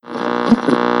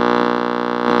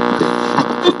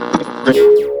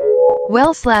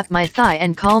Well, slap my thigh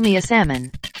and call me a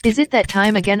salmon. Is it that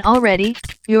time again already?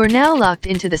 You're now locked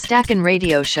into the Stackin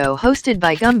radio show hosted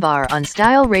by Gumbar on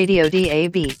Style Radio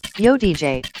DAB. Yo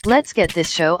DJ, let's get this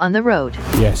show on the road.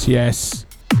 Yes, yes.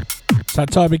 It's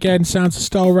that time again, sounds of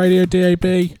Style Radio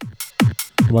DAB.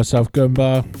 Myself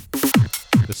Gumbar,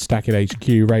 the Stackin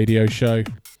HQ radio show.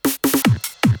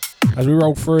 As we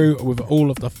roll through with all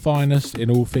of the finest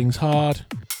in all things hard,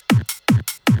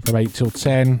 from 8 till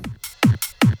 10.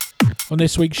 On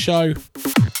this week's show,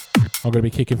 I'm going to be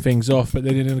kicking things off, but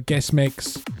then in a guest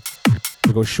mix,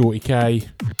 we've got ShortyK.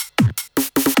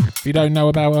 If you don't know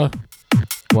about her,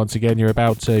 once again, you're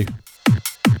about to.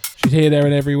 She's here, there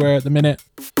and everywhere at the minute.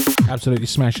 Absolutely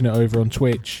smashing it over on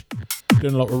Twitch.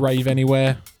 Doing a lot of rave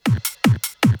anywhere.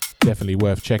 Definitely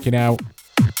worth checking out.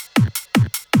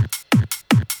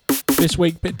 This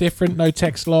week, bit different, no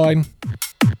text line,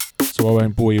 so I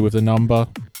won't bore you with the number.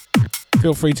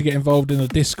 Feel free to get involved in the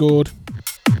Discord.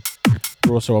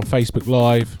 We're also on Facebook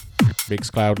Live,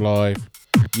 Mixcloud Live,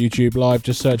 YouTube Live.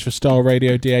 Just search for Style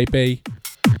Radio DAB. If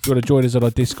you want to join us on our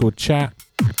Discord chat,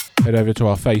 head over to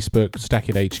our Facebook,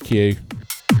 Stackin HQ.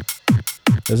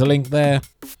 There's a link there.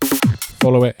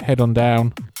 Follow it, head on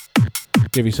down.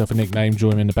 Give yourself a nickname,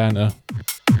 join in the banter.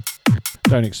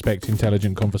 Don't expect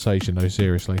intelligent conversation though,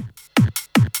 seriously.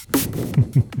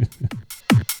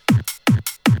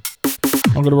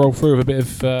 I'm going to roll through with a bit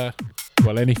of,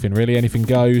 well, anything really, anything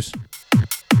goes.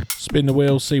 Spin the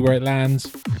wheel, see where it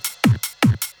lands.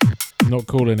 I'm not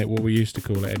calling it what we used to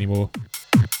call it anymore.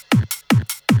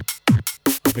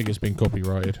 I think it's been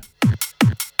copyrighted.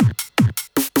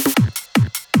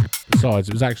 Besides,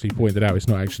 it was actually pointed out it's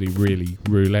not actually really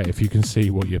roulette if you can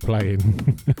see what you're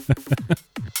playing.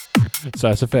 So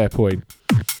that's a fair point.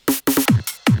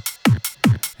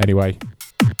 Anyway.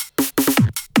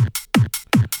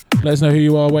 Let us know who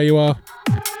you are, where you are.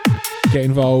 Get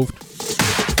involved.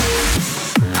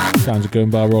 Sounds of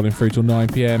Gumbar rolling through till 9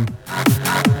 PM.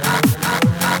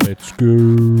 Let's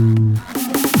go.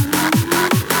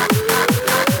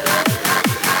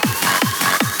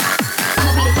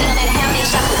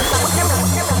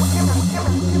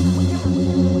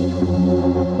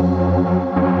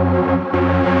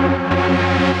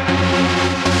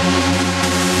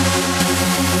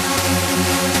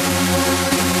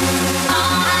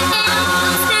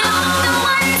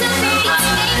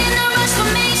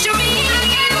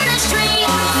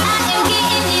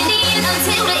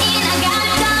 Until the end, I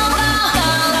gotta go, go,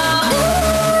 go, go.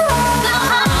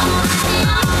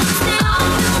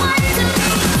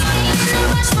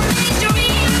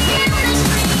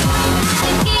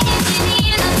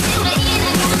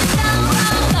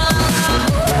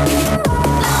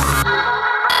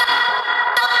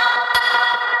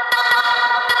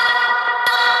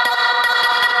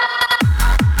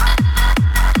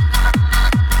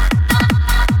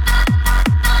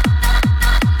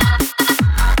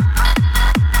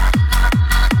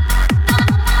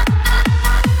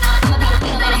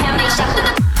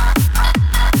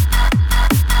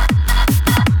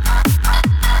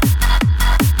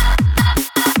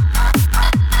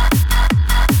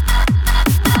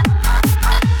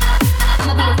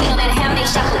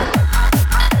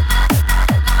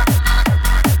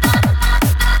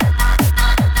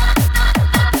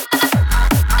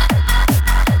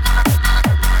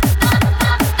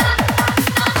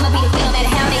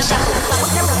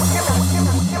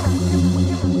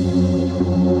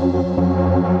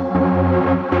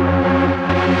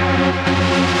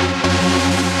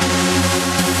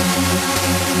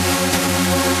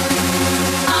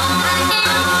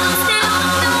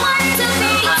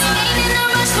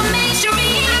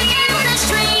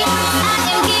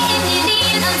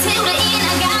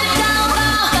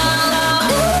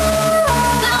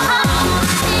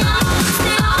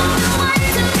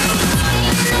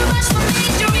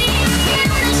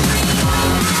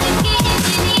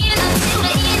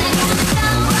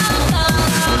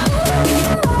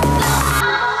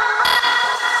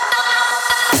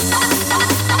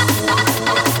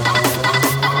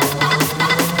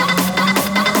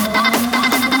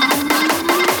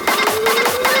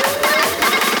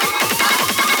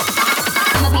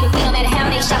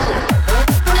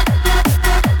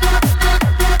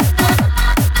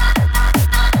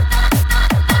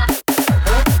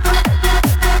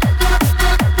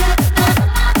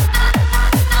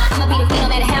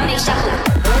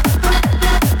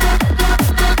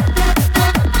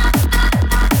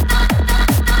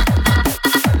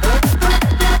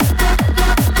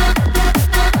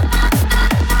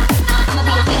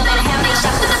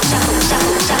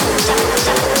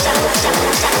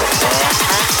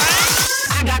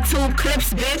 got 2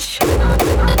 clips, bitch.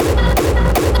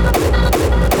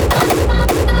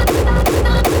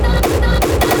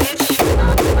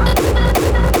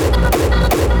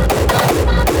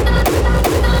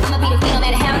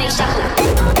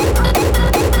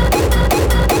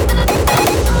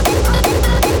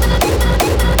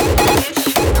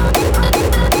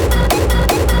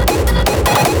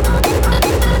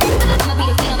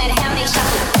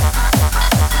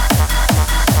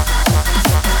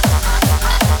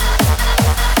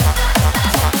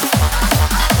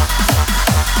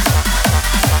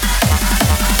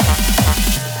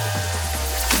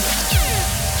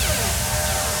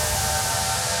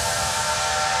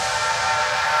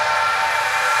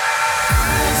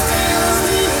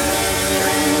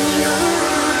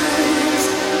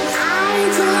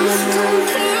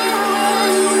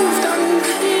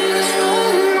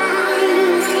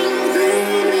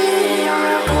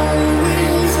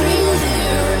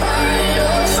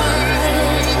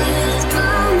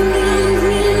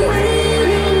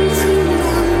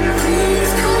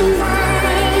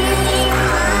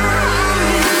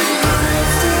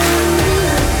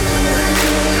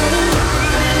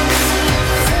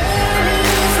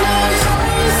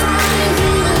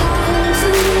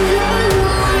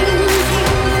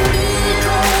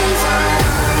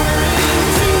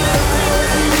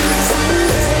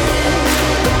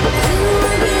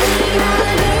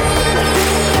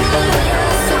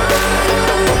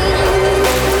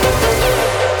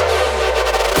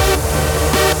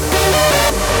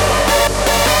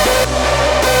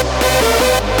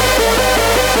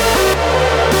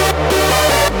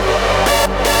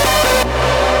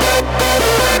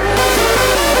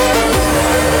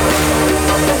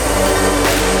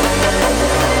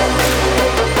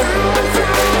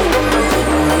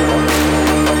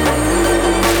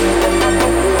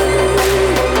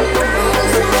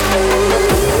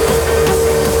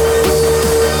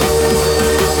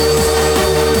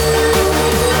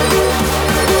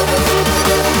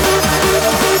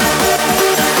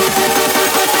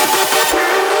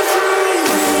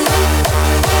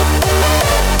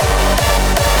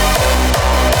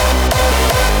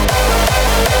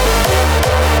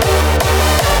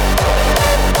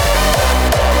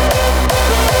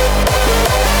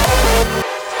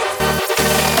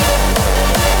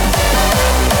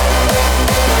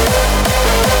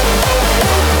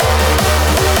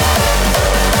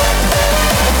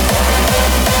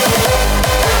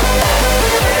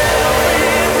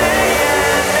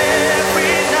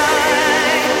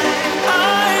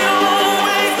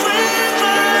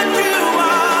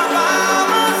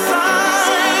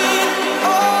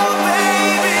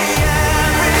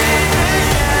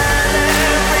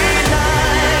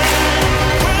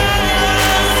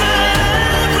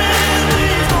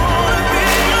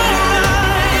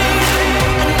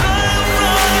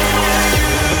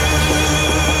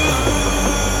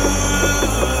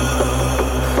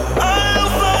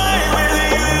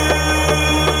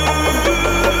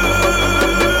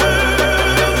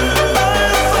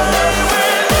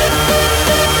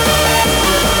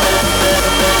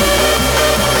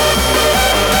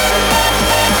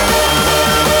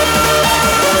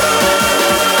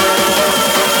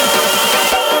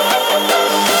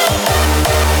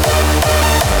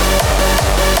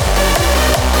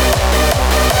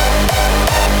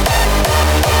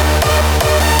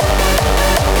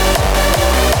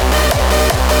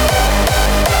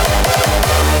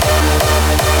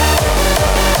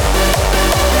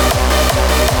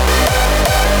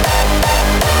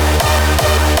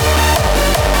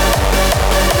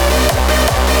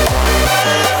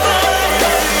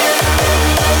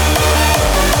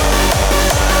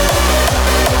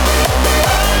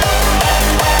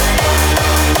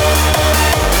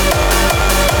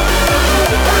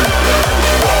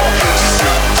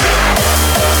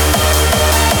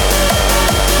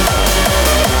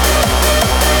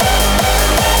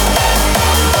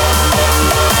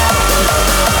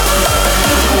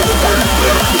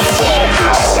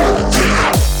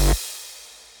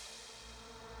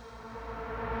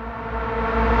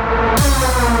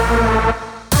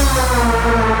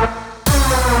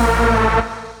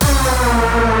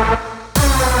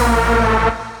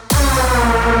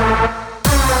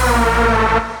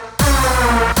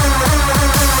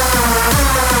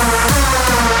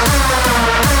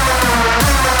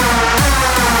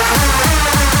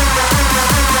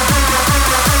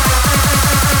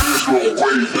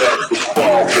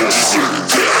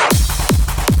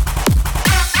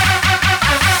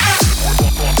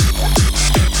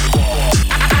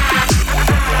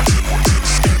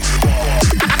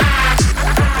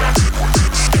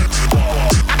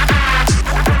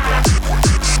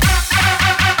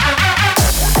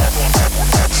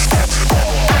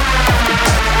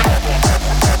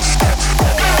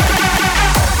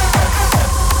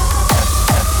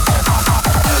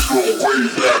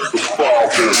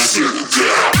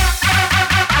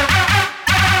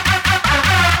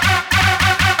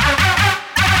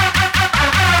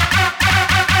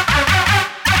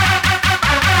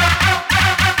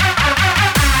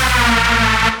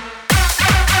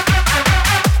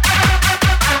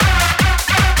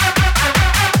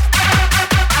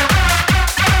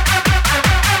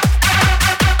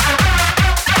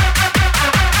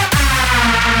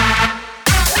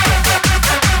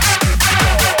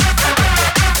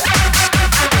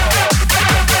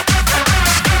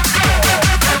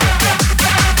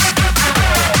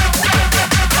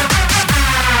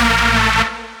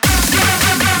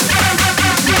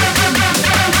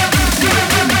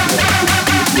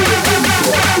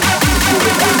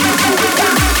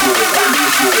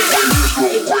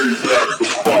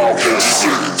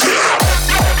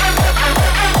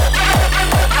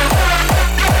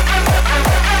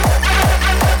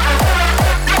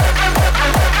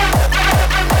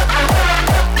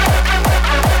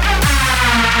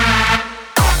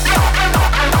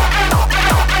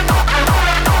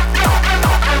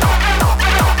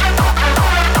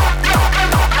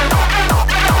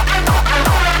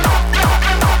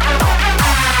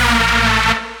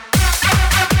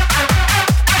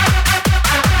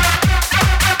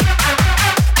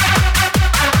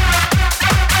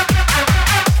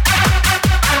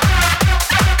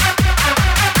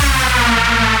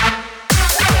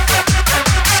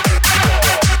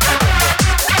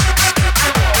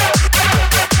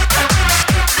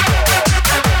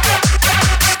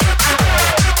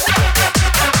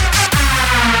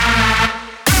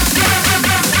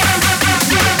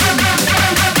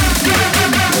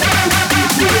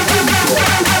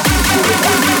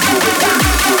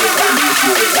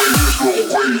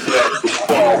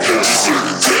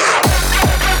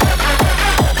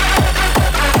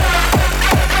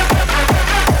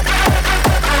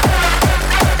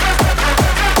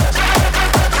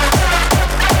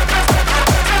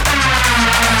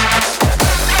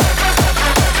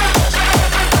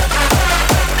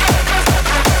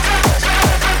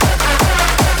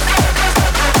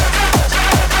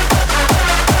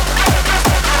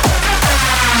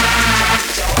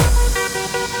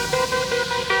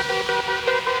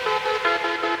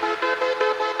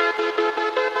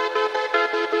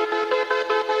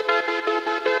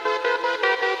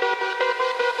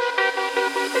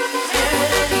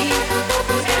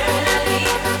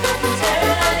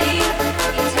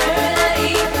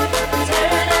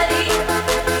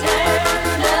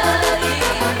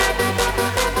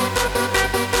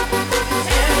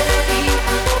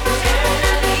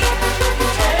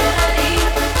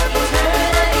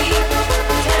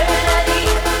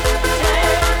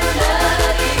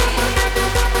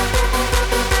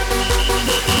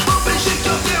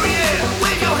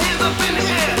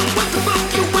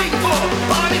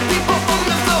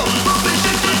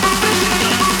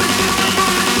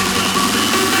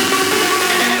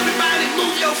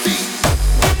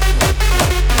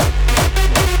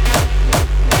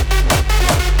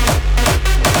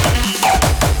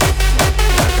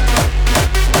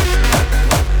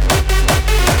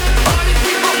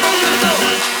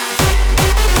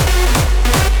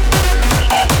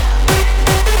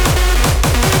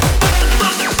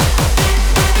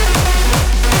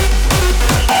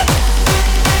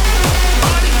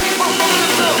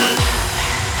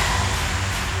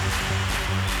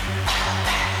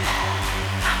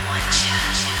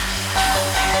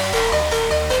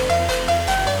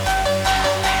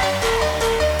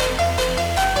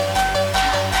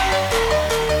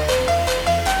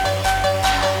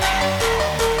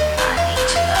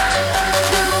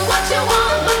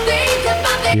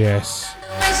 Yes.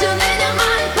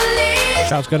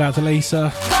 Shouts going out to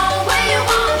Lisa.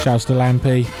 Shouts to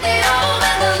Lampy.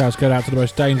 Shouts going out to the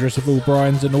most dangerous of all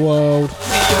Brians in the world.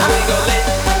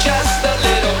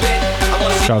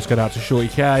 Shouts going out to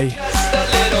ShortyK.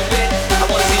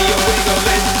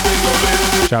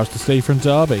 Shouts to Steve from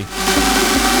Derby.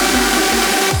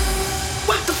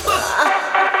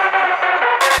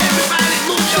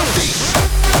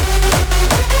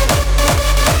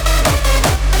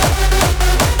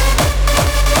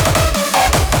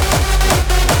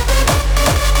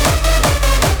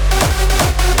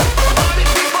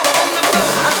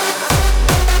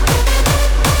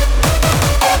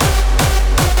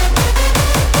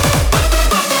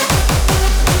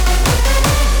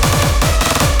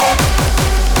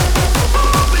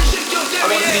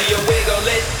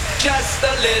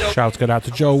 Shouts going out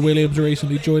to Joel Williams, who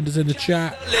recently joined us in the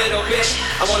chat.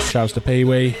 Shouts to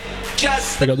Pee-wee.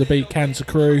 Pick up the Beat Cancer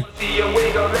crew.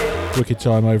 Wicked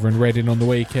time over in Reading on the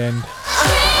weekend.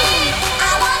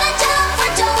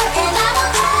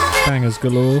 Bangers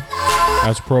galore,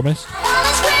 as promised.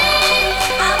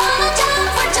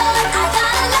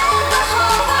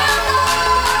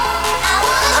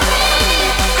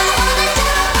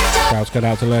 Shouts going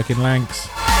out to Lurking Lanks.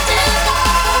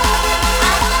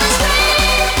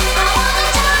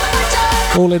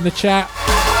 All in the chat,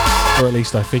 or at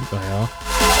least I think they are.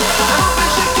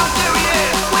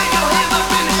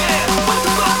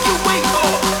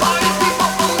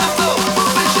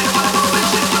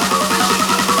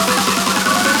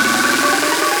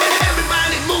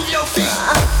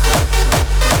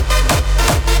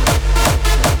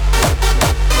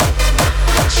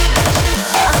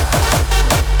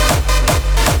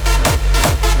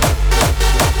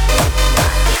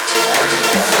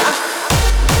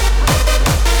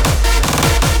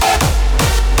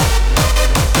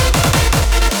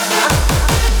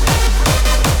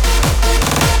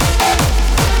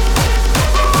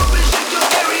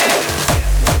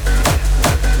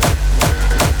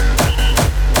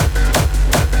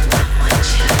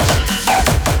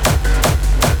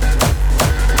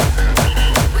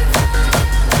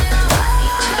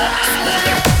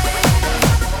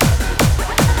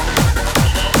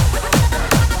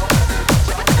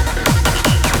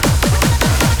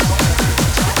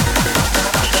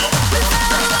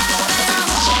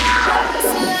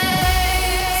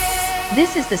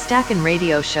 This is the Stackin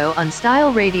Radio Show on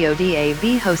Style Radio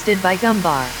DAB, hosted by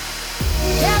Gumbar.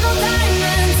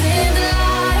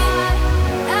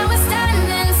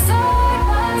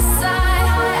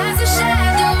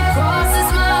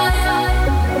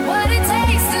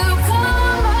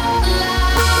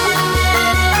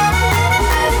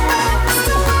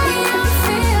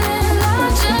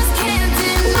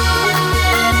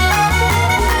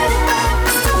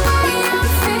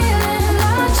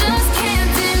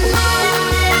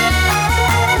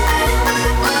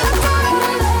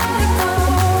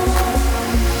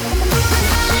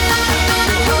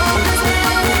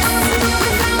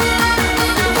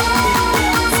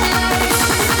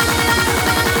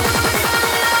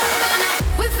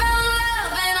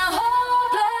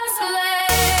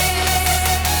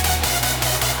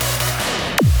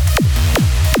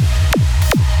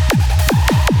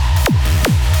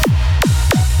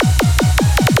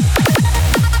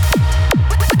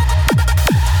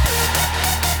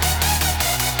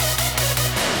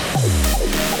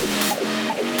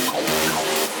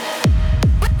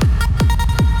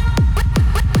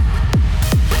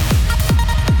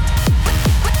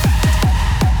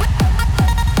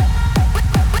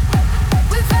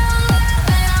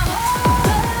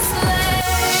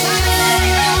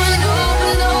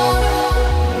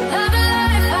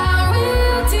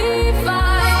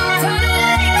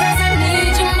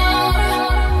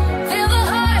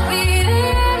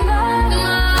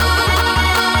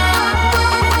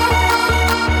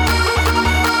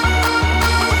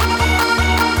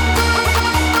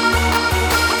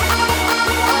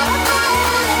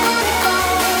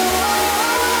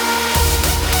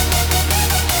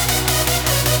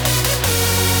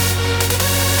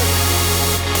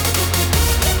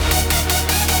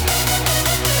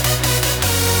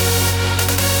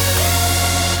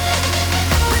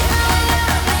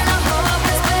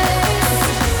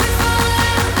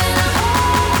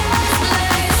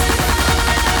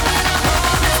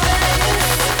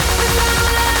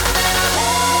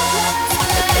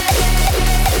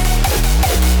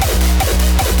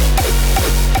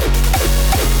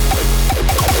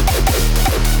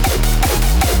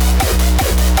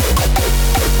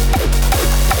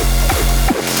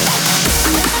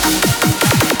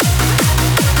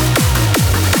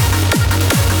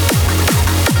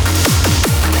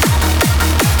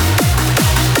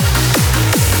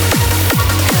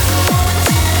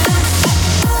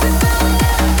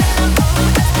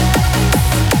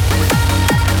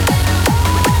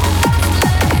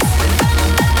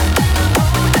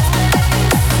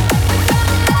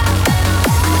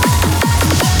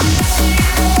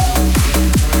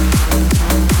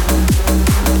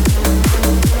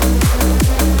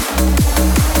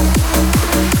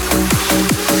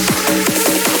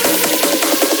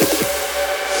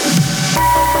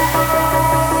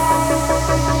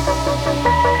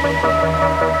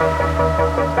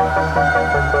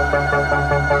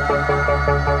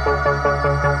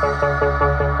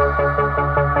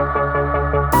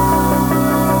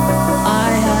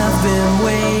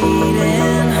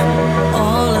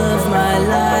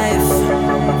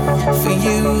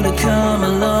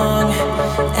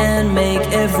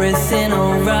 everything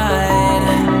alright.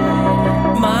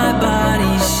 My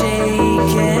body's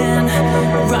shaking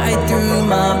right through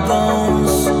my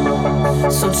bones.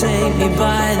 So take me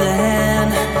by the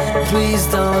hand, please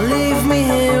don't leave me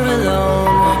here alone.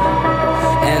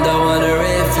 And I wonder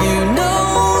if you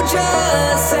know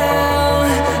just how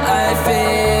I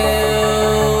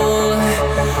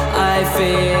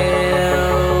feel,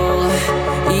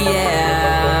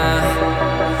 yeah.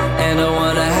 And I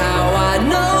wonder how I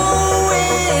know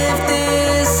if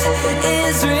this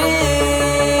is real,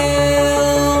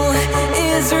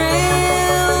 is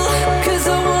real. 'Cause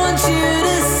I want you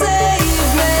to save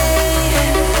me,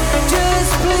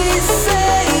 just please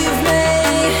save me,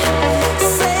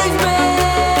 save me.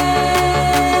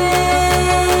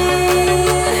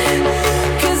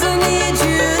 'Cause I need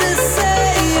you to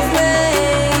save me,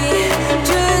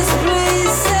 just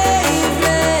please save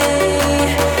me,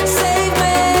 save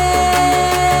me.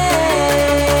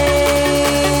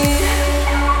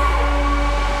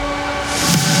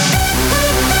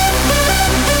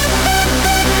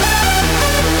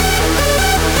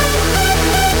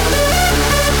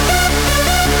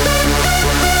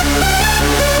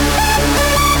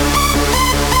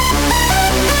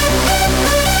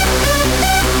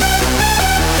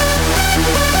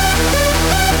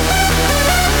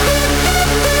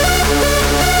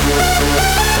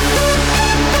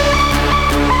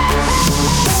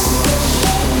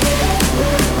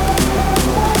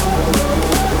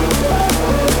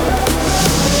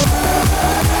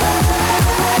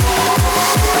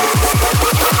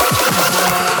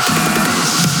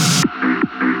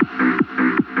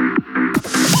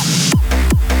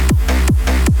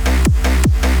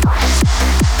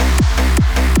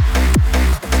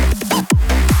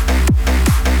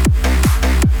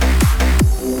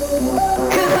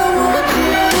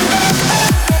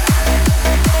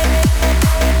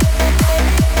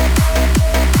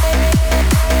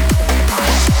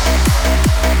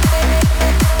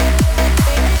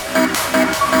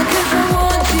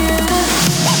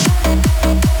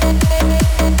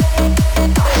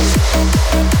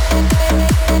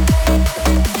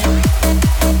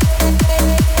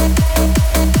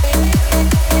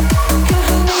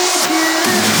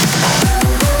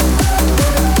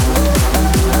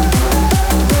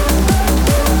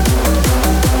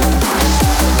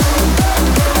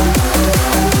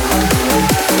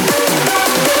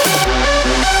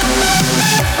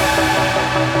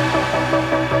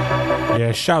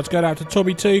 Shouts go out to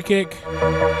Tommy 2Kick.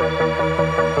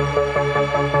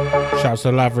 Shouts to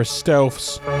Lavris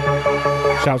Stealths.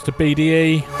 Shouts to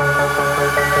BDE.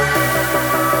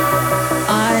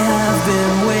 I have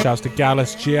been waiting Shouts to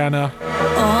Gallus Gianna.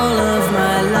 all of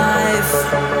my life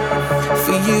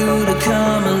for you to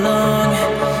come along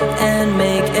and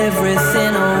make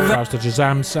everything alright. Shouts to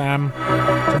Jazam Sam.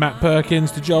 To Matt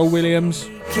Perkins. To Joel Williams.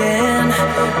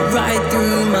 Right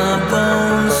through my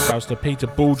bones. Shouts to Peter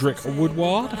Baldrick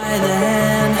Woodward. By the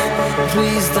hand,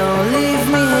 please don't leave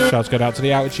me here. Shouts go out to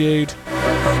the Altitude.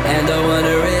 And I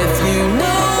wonder if you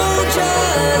know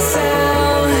just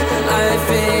how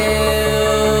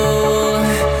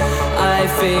I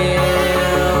feel,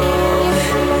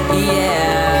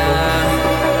 yeah.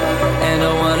 And I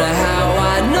wonder how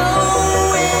I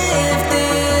know if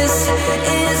this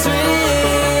is real,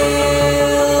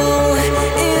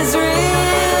 is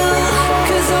real.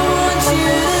 'Cause I want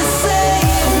you to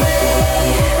save me,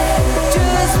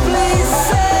 just please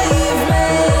save me,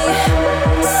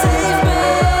 save me.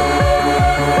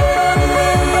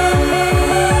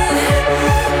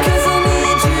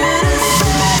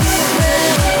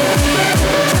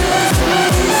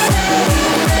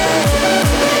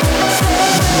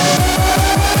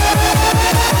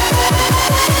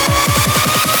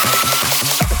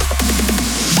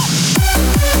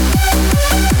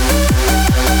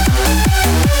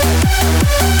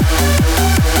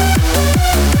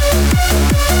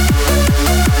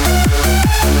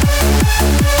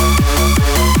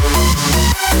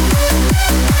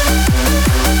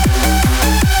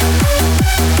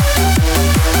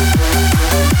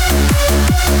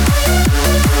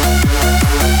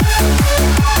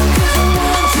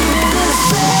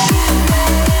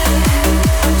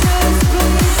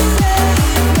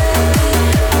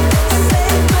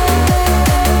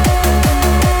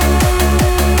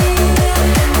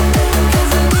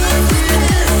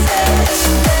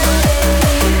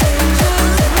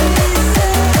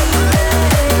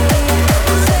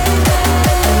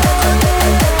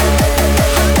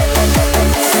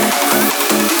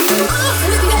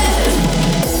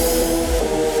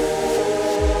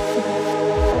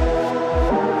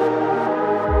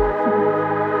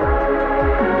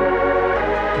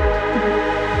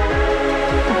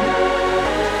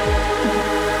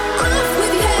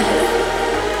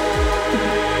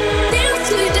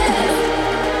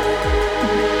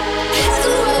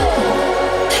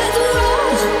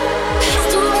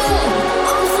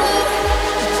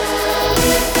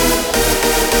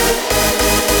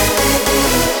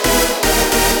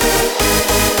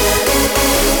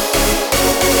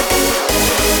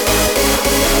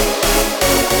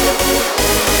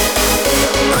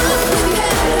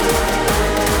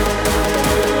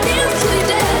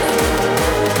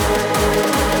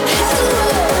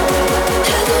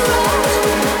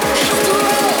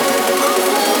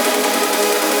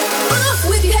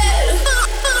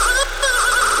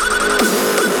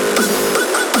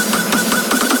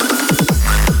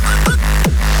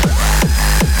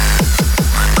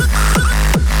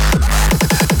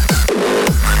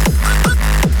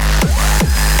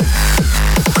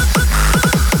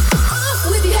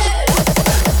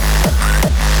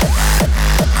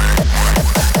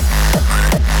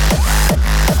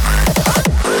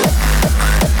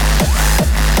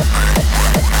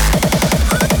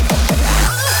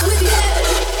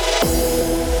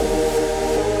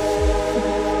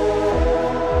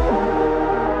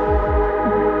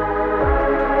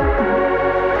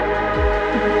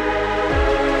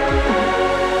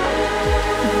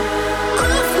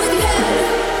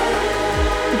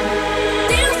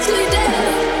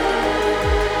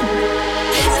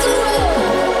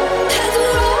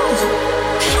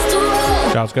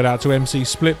 Shouts go out to MC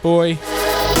Split Boy.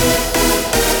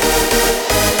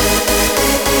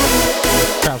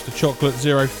 Shouts to Chocolate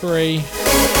 03.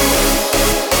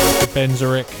 To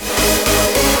Benzeric.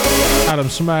 Adam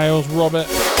Smales, Robert.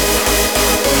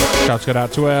 Shouts go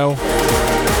out to L.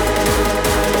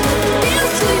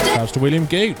 Shouts to William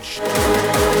Gooch.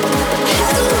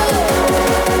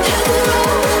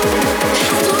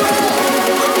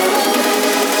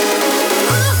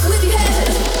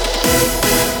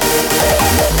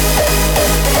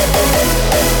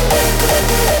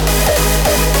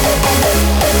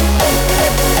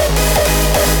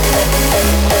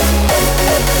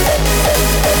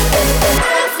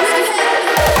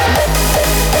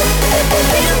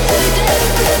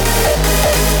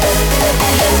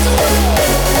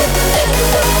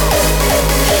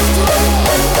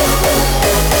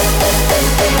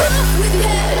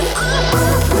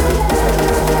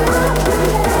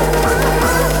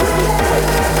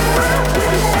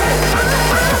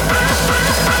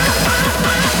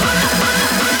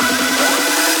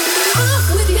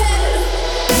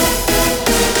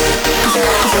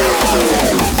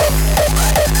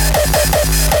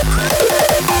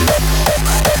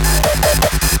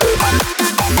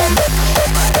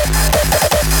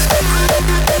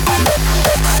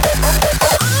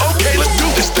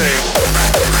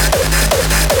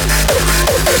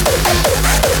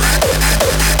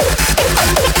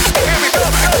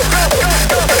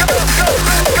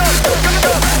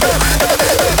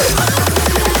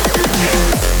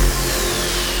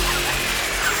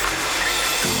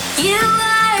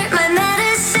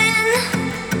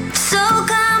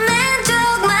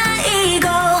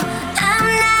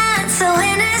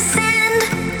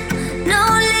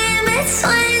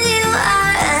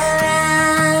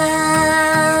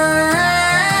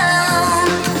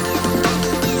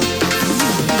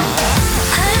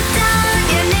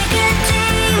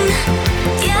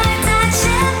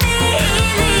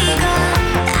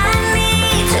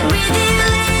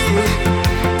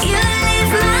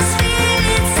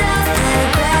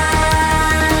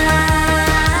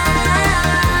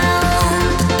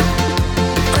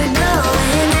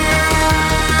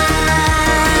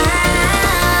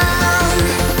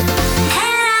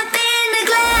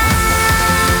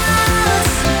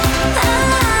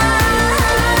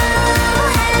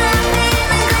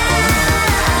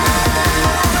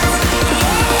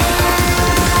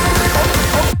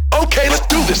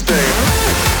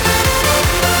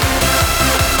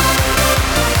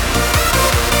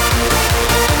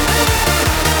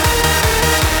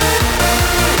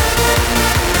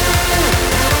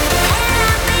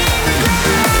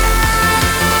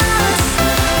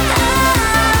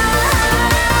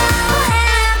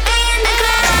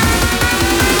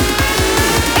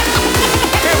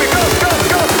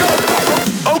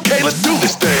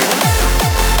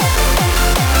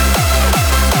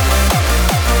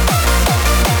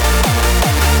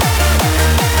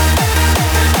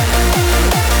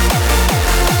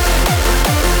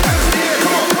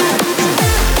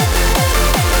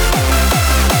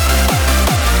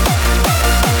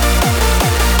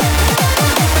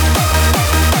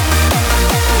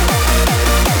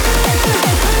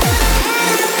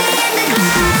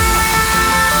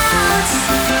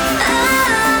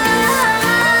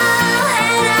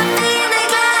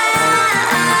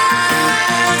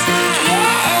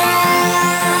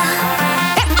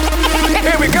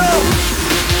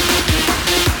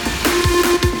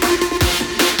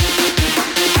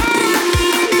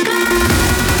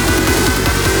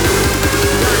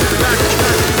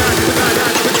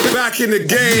 In the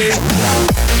game.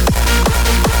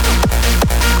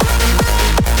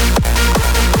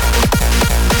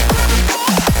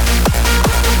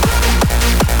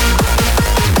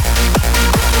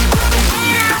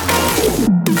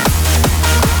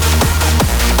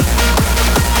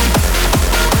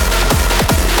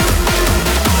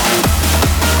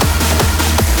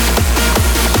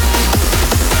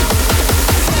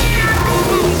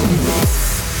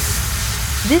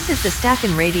 This is the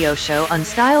Stackin Radio Show on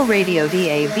Style Radio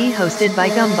DAB, hosted by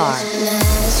Gumbar.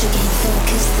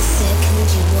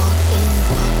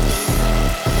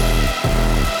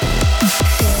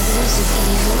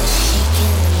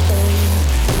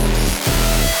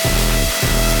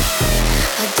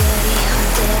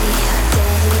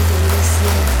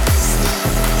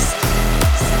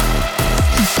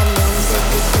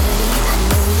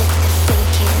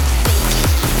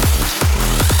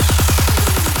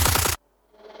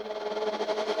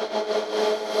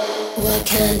 What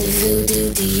kind of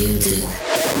voodoo do you do?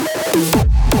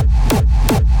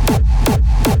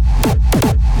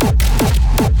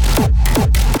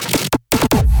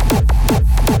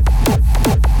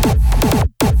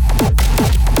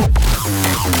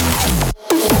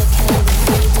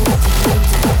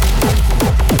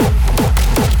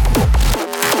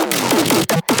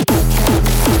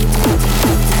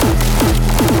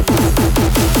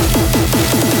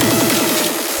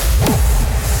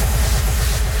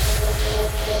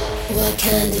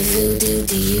 kind of voodoo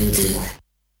do you do?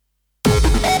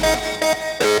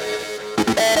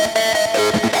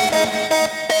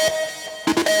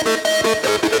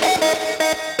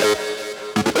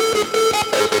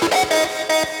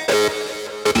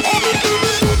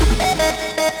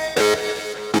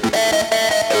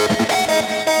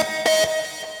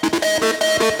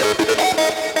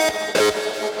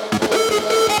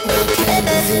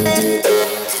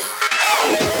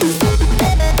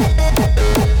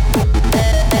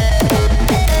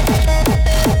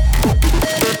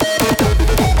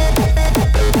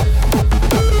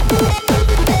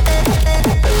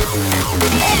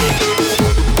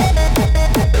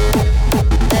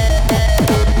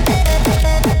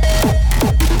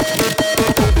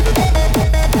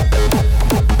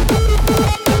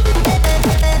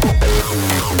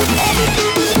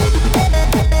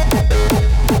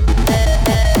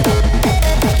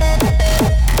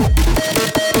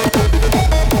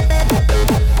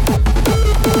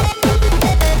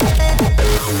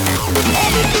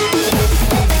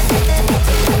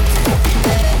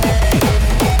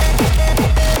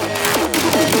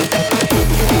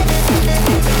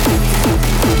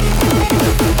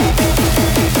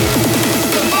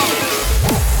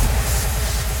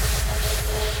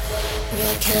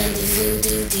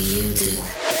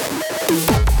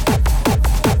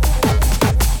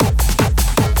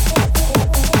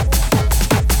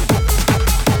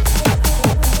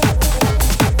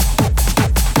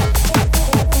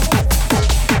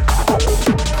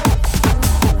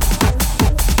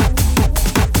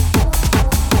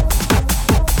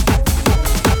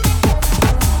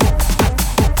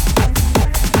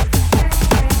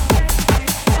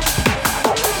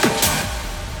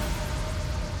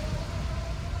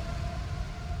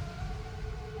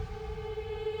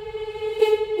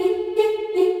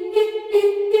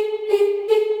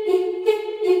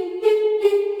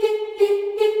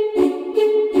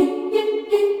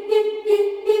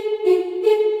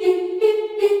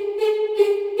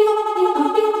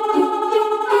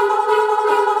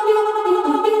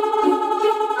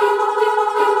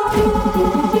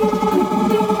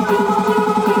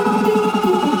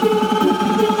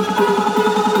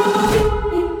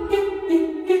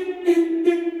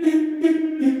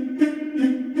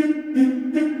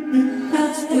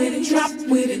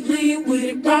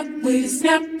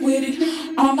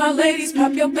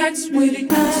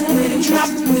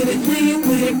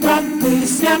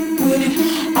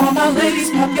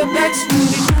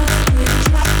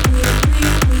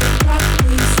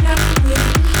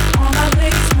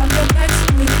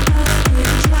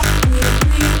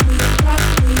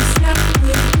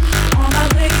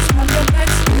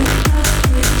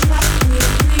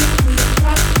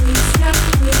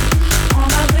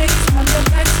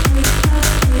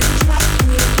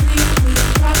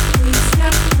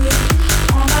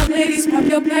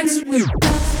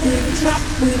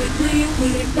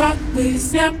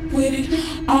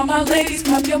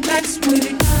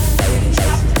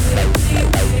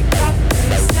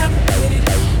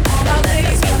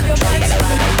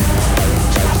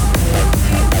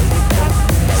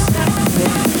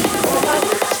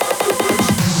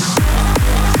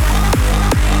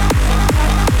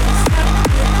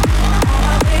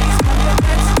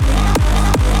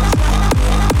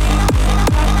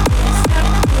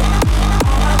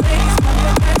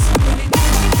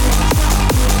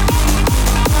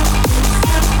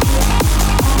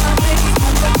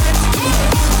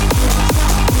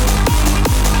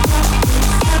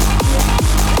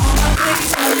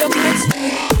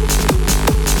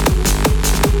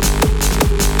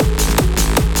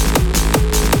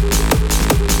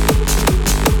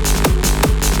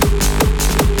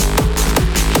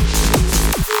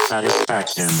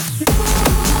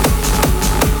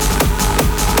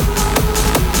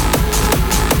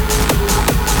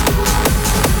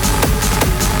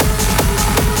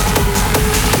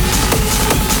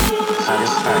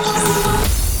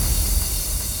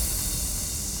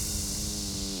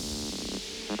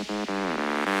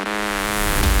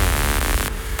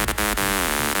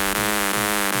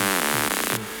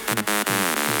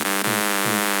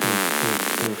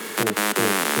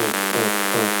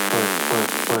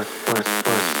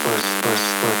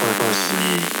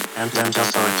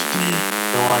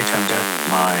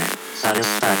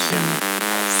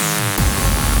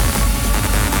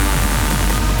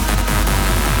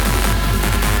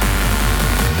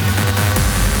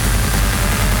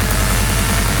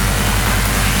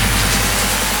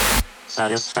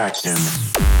 Satisfaction.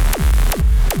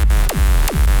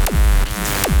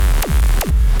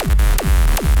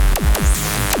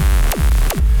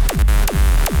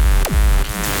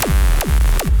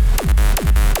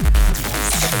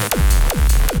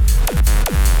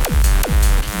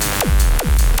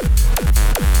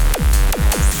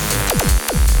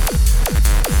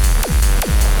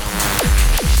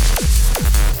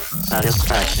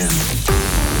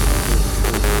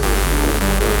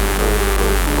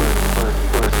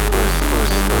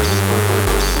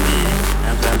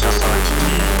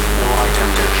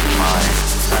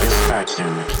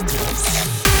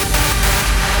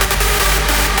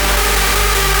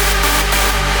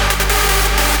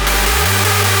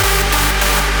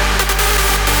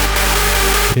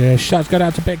 Yeah, shouts go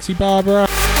out to Bexy Barbara.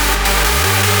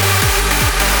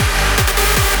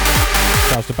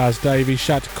 Shouts to Baz Davies.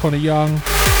 Shout to Connor Young.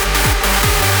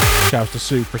 Shouts to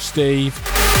Super Steve.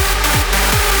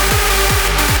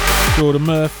 Jordan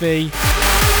Murphy.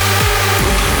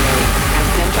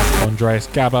 Andreas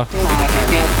Gabba.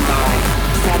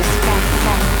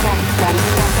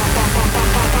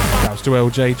 Shouts to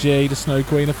LJG, the Snow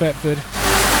Queen of Thetford.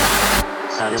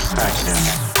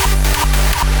 Satisfaction.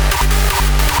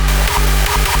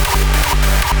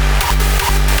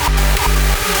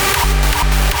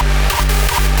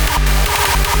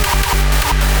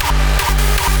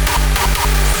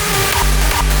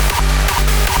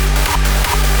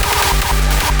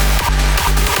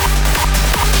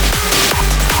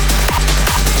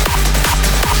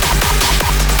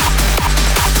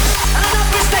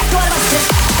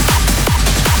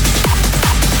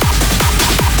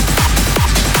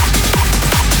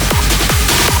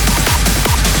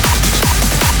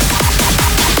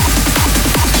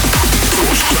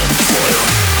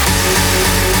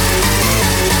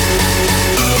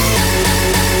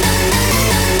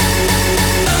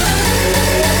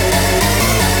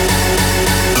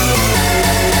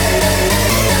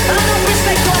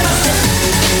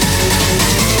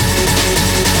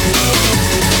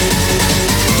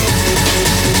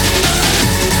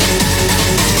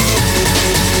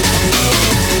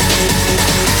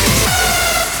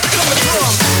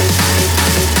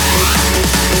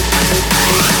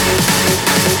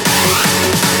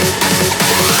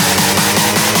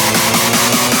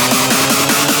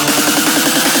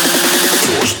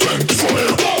 SpongeBob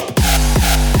SquarePants.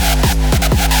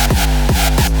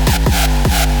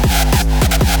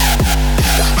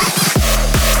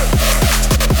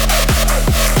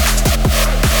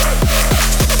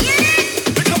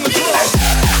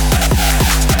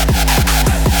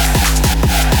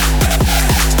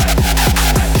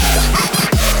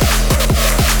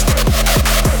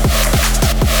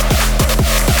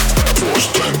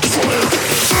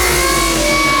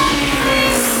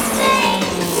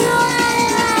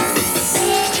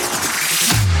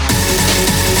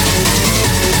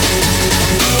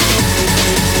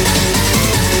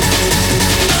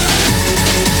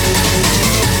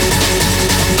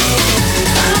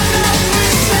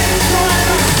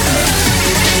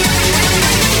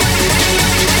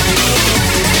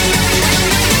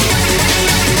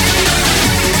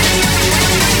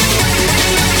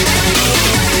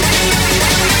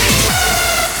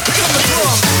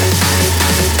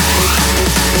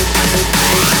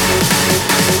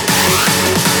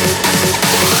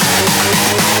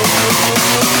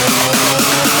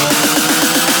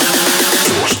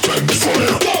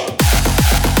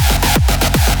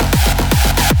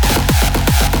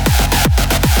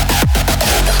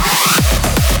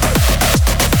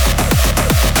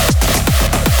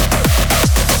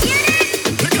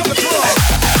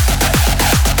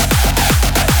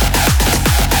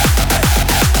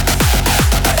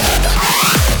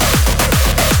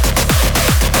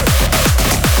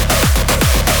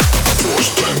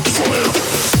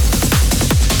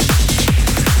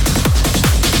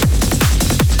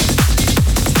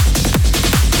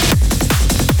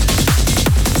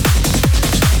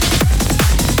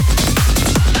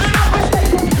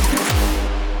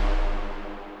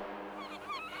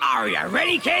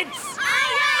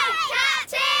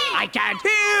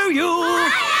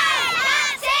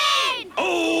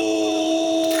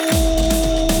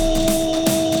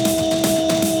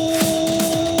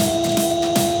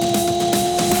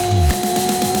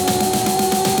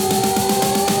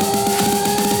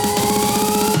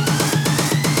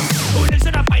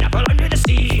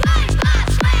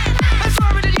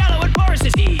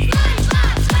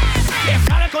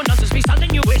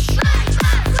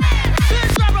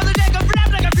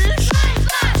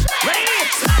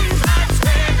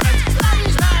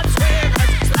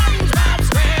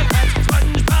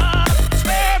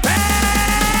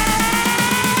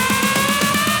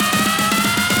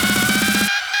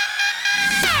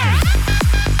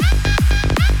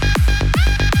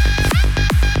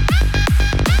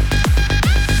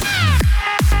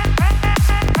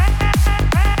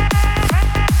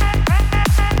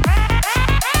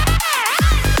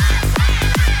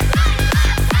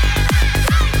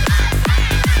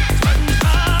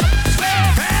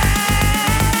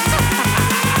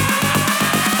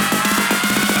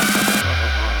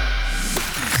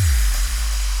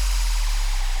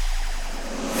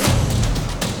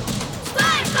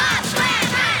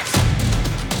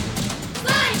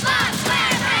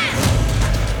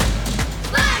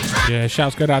 Yeah,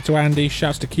 shouts go out to Andy,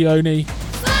 shouts to Keone,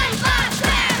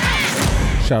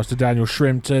 shouts to Daniel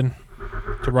Shrimpton,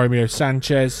 to Romeo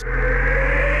Sanchez.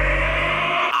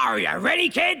 Are you ready,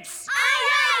 kids?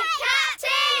 Aye,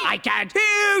 Captain! I can't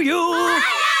hear you! Aye,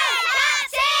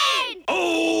 Captain!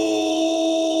 Oh!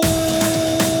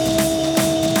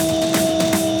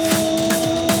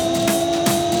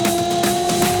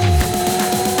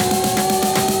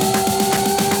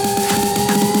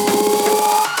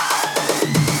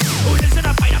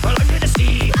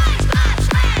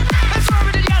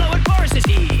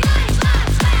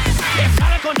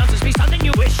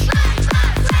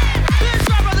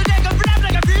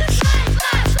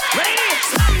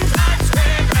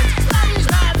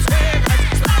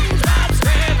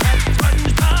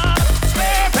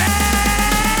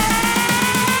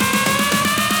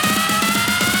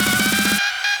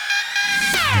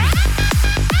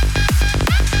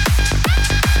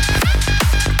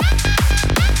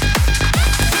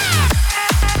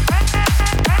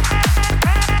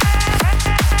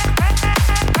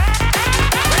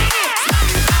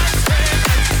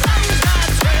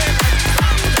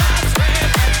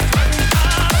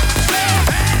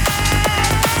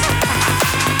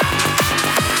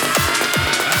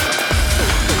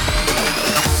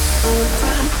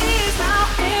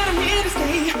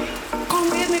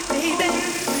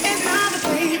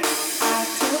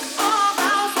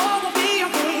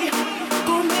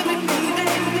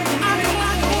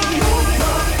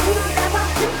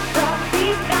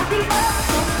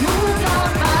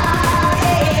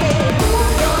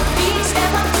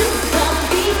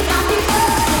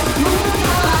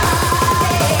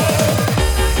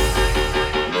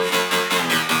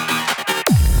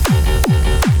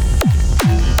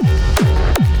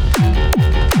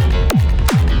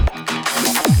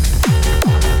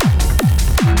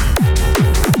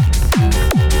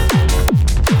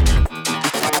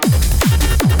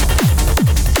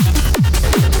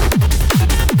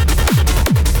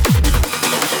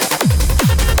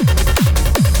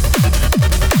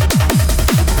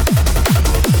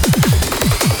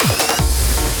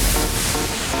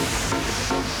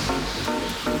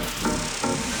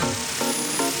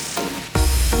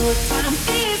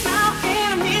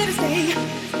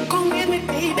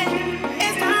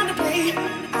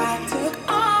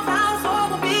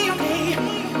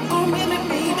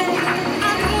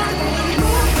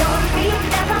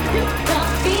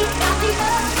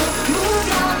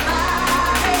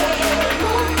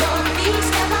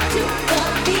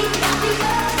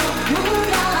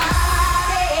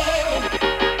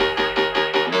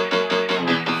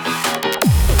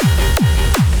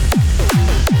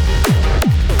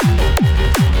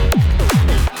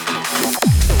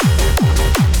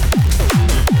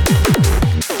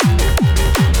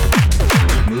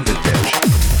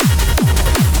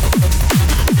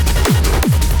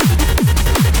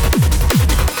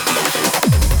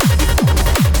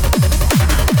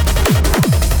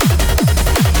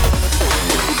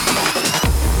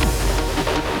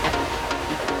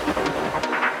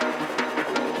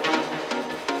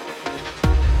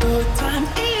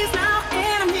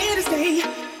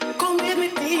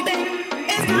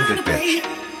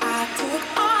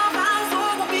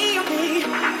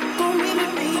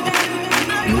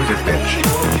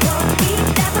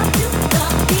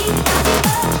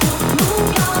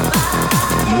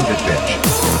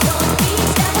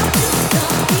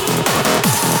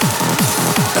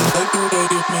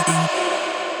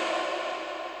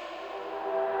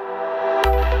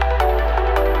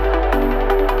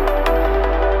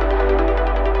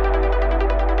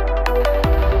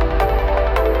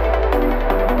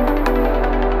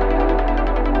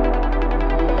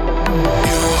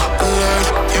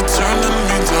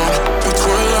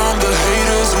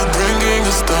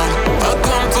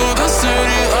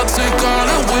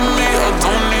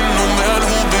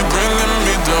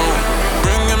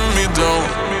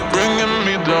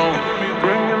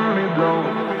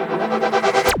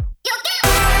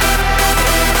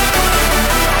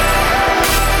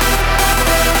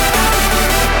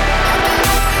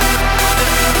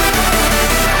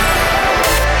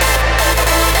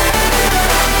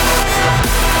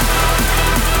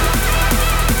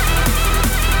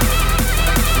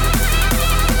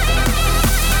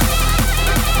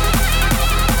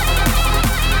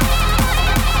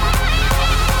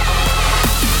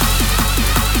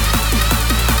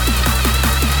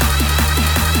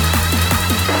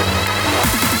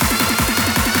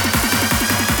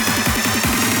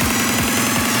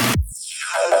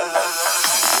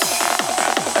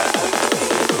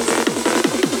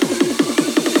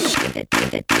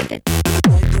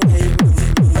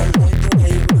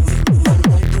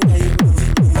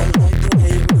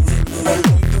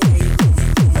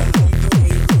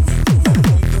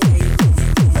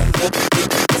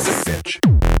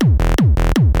 bitch.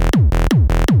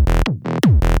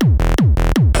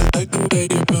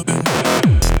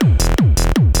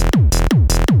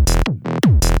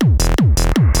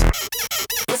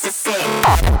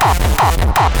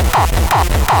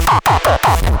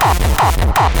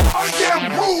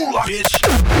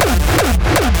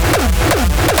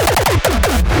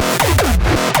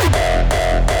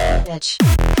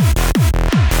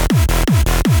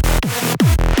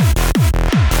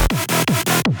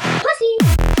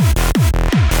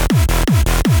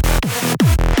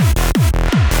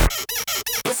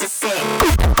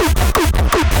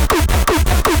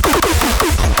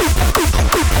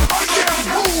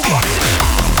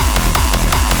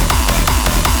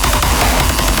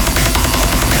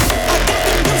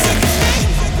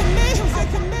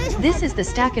 This is the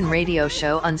Stackin Radio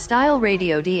Show on Style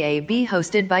Radio DAB,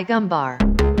 hosted by Gumbar.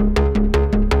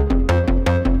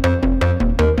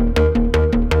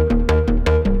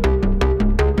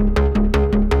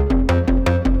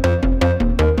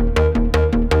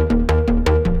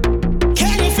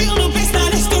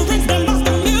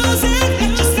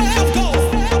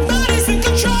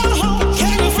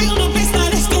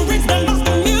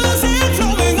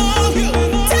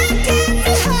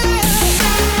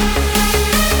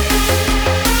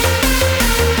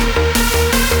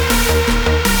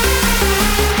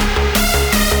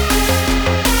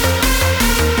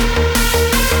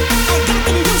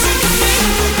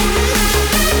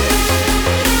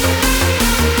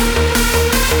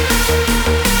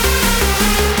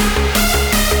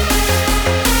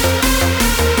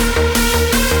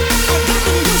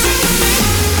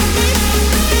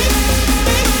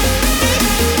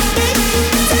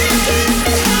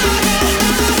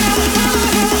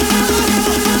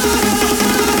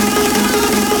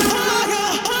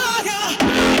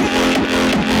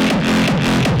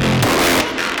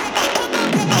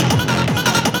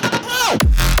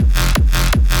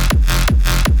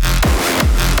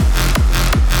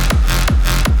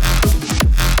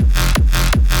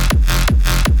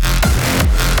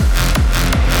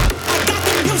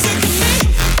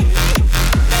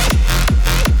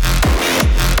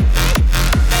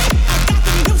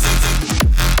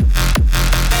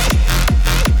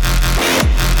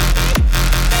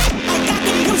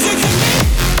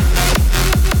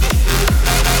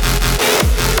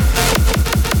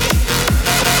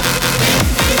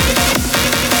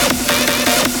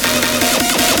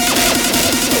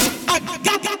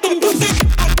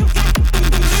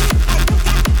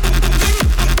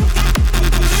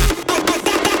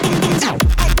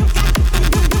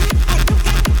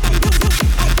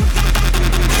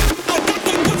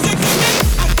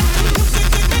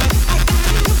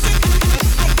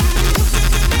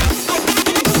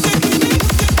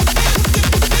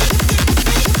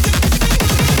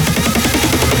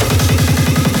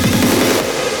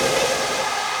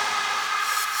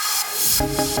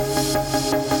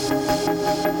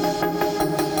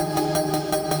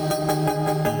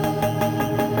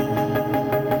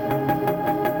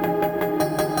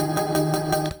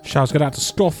 Shouts go out to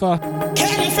Scoffer.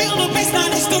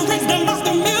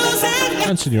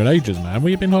 Haven't seen you in ages, man.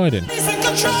 Where you been hiding?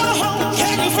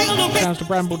 Shouts to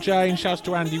Bramble Jane. Shouts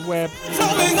to Andy Webb.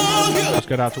 Shouts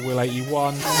go out to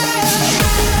Will81.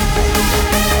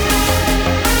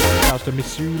 Shouts to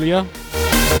Missulia.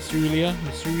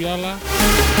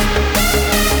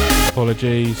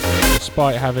 Apologies.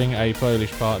 Despite having a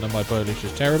Polish partner, my Polish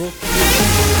is terrible.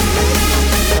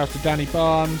 Shouts to Danny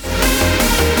Barnes.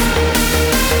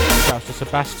 Shouts to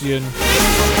Sebastian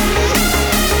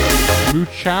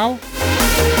Muchow.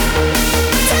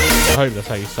 I hope that's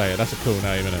how you say it. That's a cool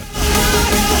name, isn't it?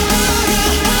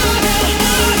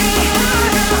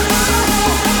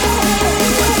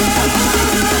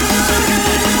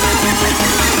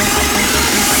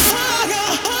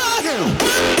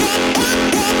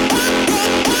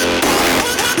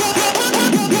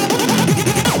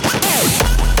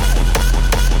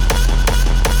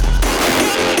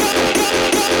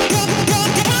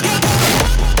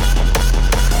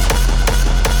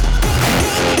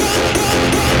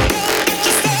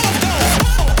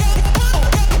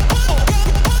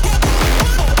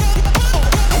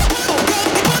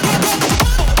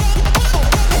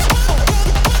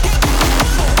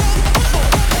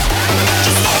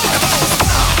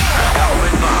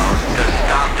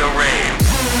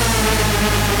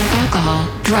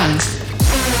 Drugs.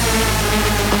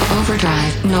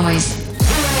 Overdrive. Noise.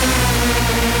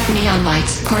 Neon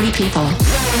lights. Party people.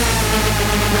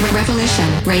 Revolution.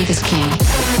 Rave is king.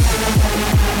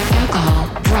 Alcohol.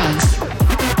 Drugs.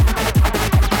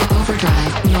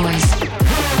 Overdrive. Noise.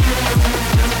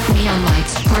 Neon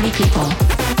lights. Party people.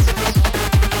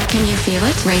 Can you feel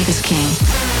it? Rave is king.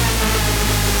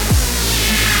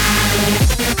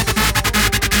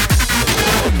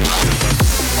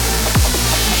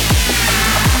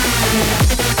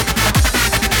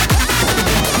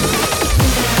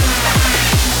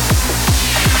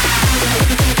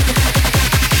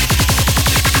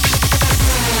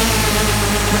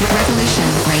 Revolution,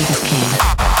 rave is king.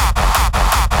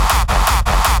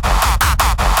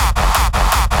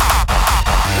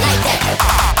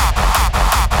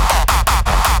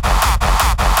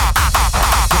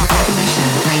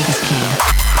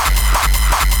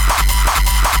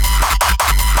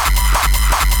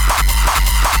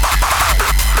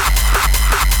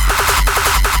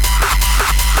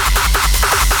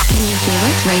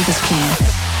 Rave is king.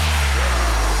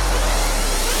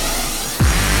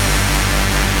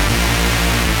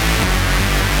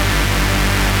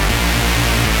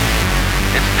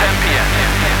 It's 10 p.m.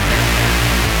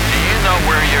 Do you know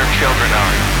where your children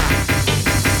are?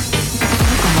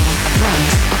 Alcohol,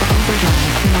 drugs,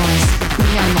 overdrive, noise,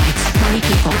 neon lights, party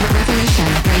people, revolution,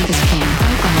 rave is king.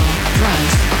 Alcohol,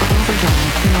 drugs,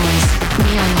 overdrive, noise,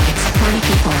 neon lights, party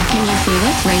people. Can you feel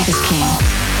it? Rave is king.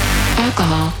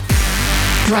 Alcohol,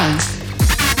 drugs,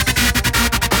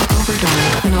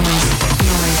 overdrive, noise,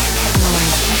 noise,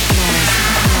 noise, noise,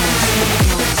 noise,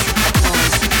 noise.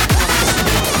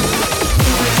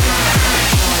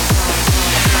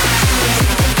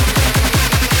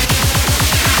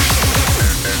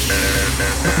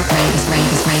 Rave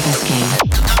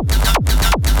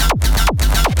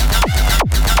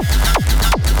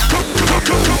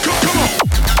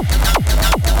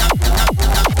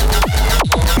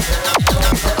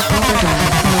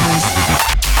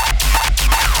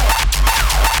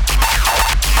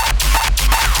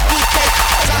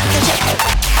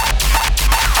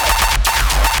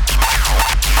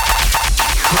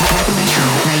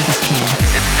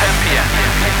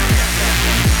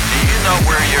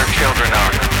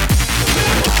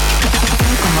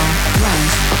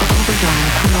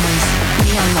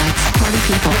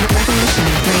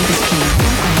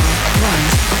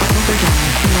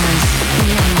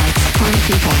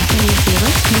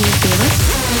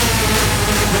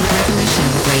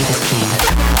is king.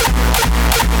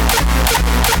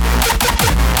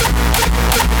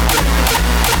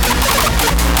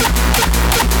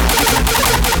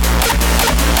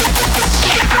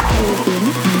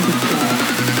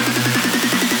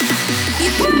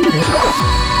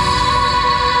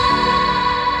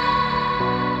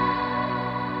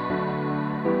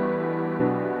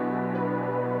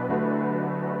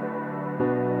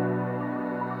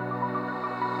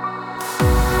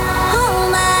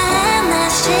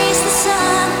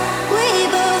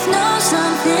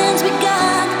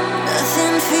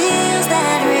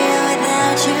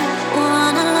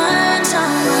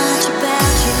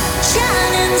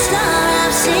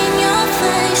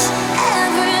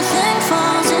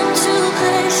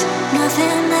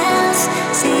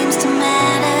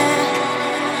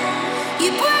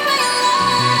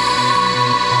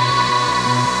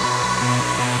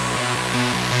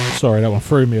 Sorry, that one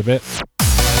threw me a bit.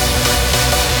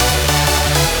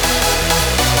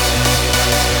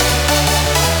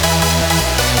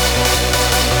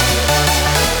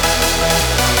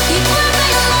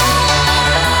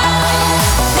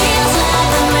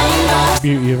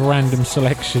 Beauty of random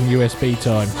selection USB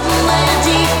time.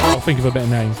 I'll think of a better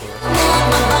name for it.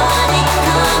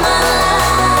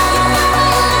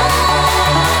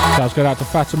 Shouts go out to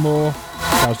Fatimore.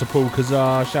 Shouts to Paul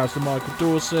Kazar. Shouts to Michael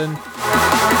Dawson.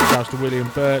 Shouts to William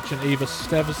Birch and Eva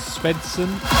Svensson.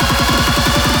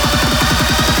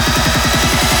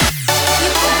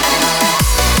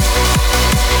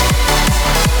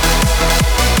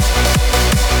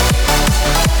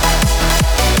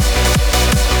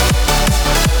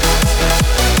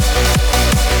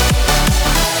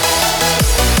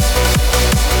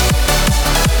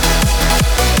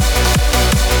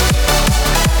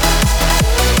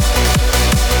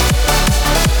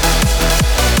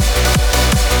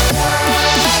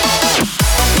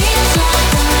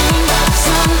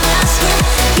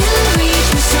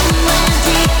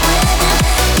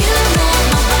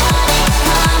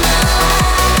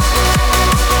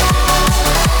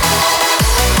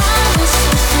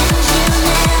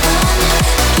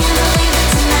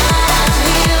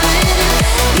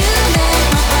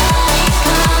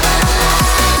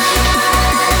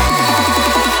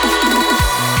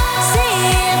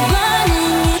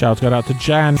 Shouts go out to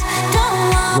Jan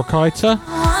Rakaita.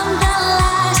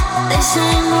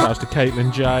 Shouts to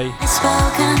Caitlin J.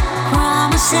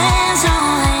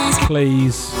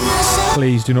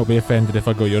 Please do not be offended if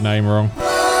I got your name wrong.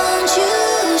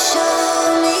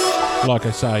 Like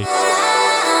I say,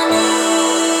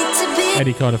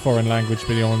 any kind of foreign language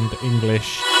beyond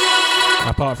English,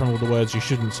 apart from all the words you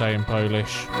shouldn't say in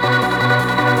Polish,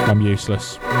 I'm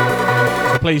useless.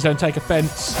 So please don't take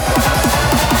offence.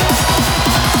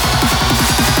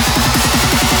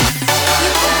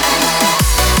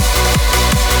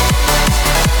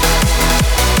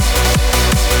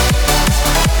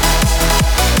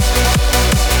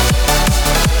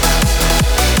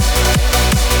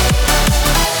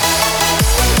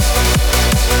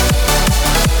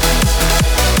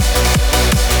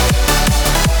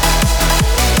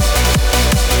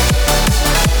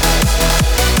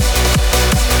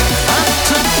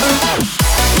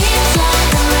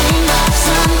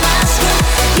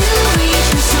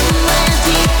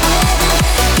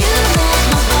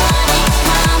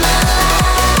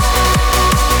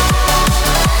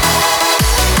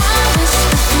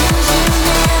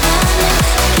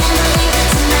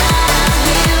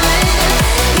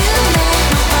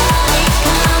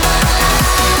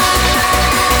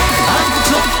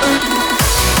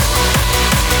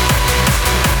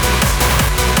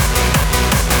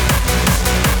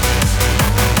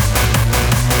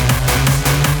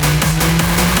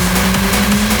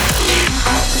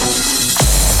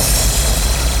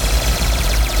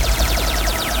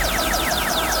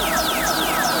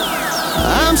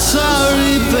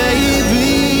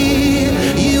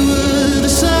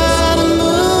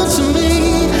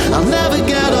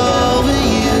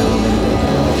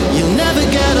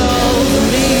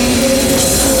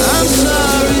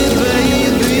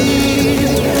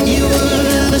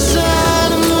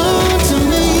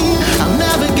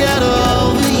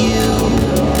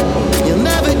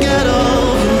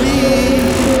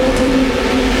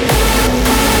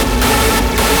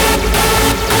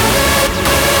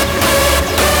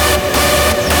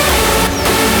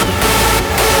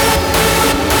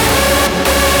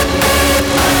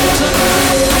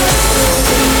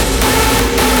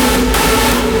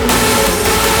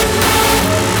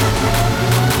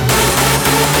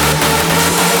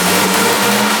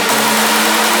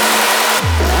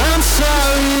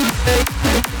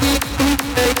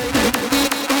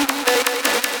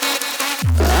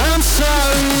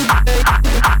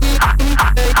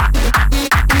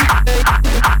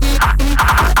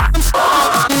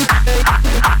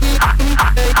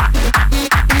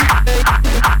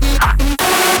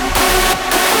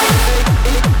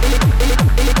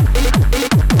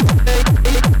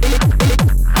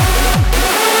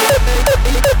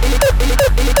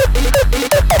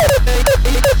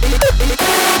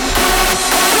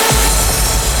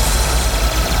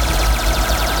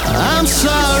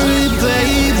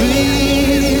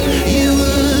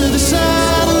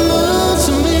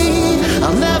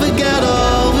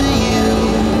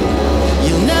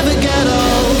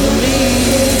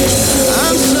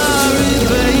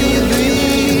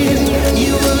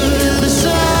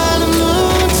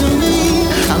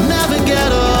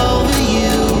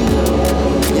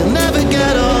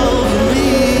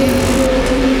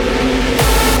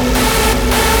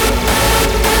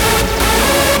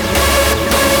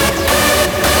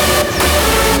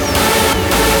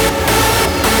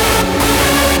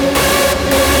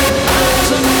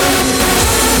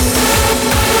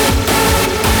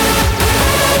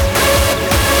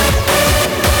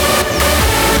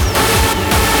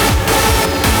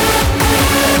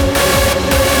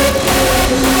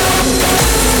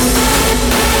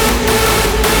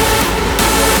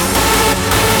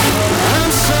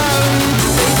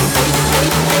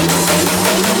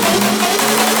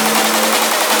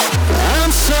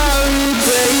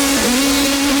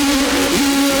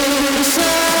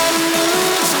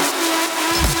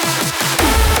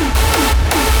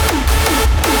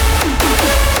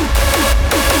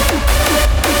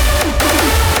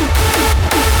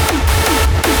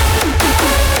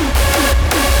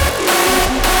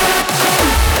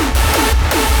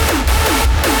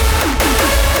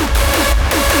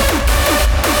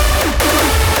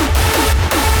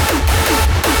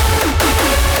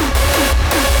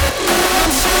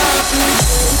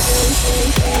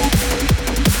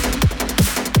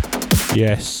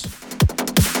 Yes.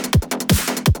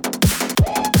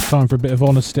 Time for a bit of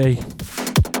honesty.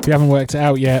 If you haven't worked it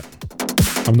out yet,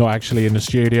 I'm not actually in the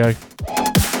studio.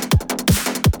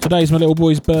 Today's my little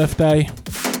boy's birthday,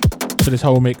 so this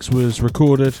whole mix was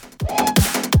recorded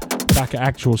back at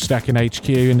actual Stackin HQ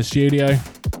in the studio.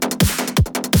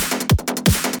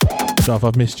 So if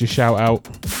I've missed your shout out,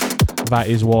 that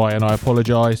is why, and I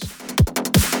apologise.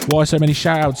 Why so many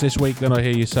shout outs this week, then I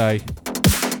hear you say?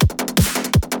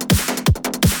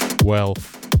 Well,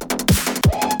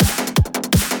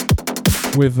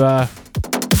 with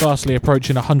fastly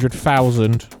approaching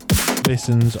 100,000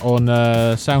 listens on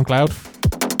SoundCloud,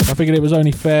 I figured it was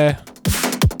only fair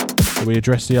that we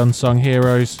address the unsung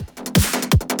heroes,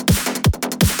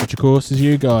 which of course is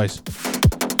you guys.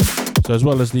 So as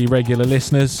well as the regular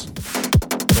listeners,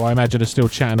 who I imagine are still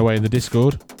chatting away in the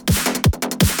Discord,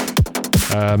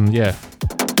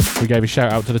 we gave a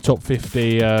shout out to the top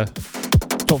 50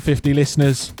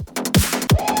 listeners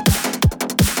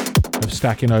of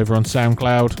Stackin over on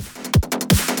SoundCloud.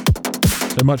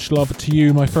 So much love to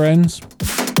you, my friends.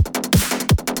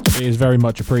 It is very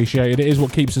much appreciated. It is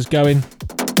what keeps us going.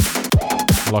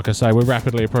 Like I say, we're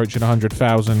rapidly approaching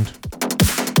 100,000.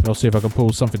 And I'll see if I can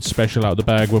pull something special out of the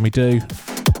bag when we do.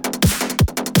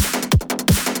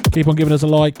 Keep on giving us a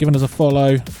like, giving us a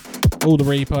follow. All the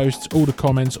reposts, all the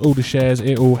comments, all the shares,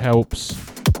 it all helps.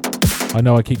 I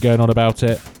know I keep going on about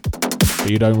it, but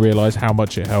you don't realise how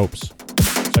much it helps.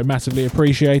 So massively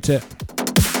appreciate it.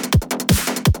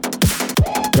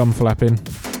 Gum flapping.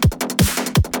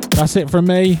 That's it from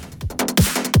me.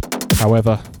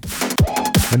 However,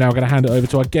 we're now going to hand it over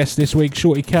to our guest this week,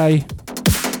 ShortyK.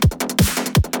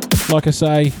 Like I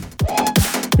say,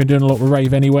 been doing a lot with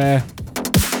Rave Anywhere,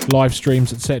 live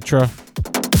streams, etc.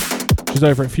 She's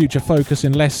over at Future Focus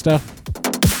in Leicester.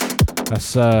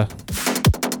 That's a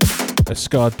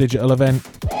Scar Digital event.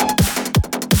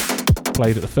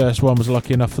 Played at the first one, was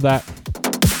lucky enough for that.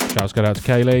 Shouts go out to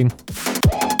Kayleen.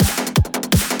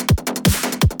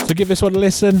 So give this one a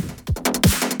listen.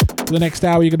 For the next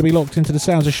hour, you're going to be locked into the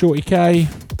sounds of ShortyK.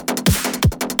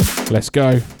 Let's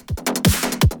go.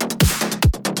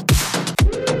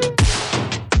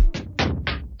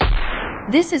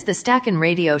 This is the Stackin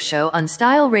Radio Show on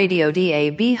Style Radio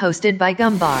DAB, hosted by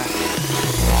Gumbar.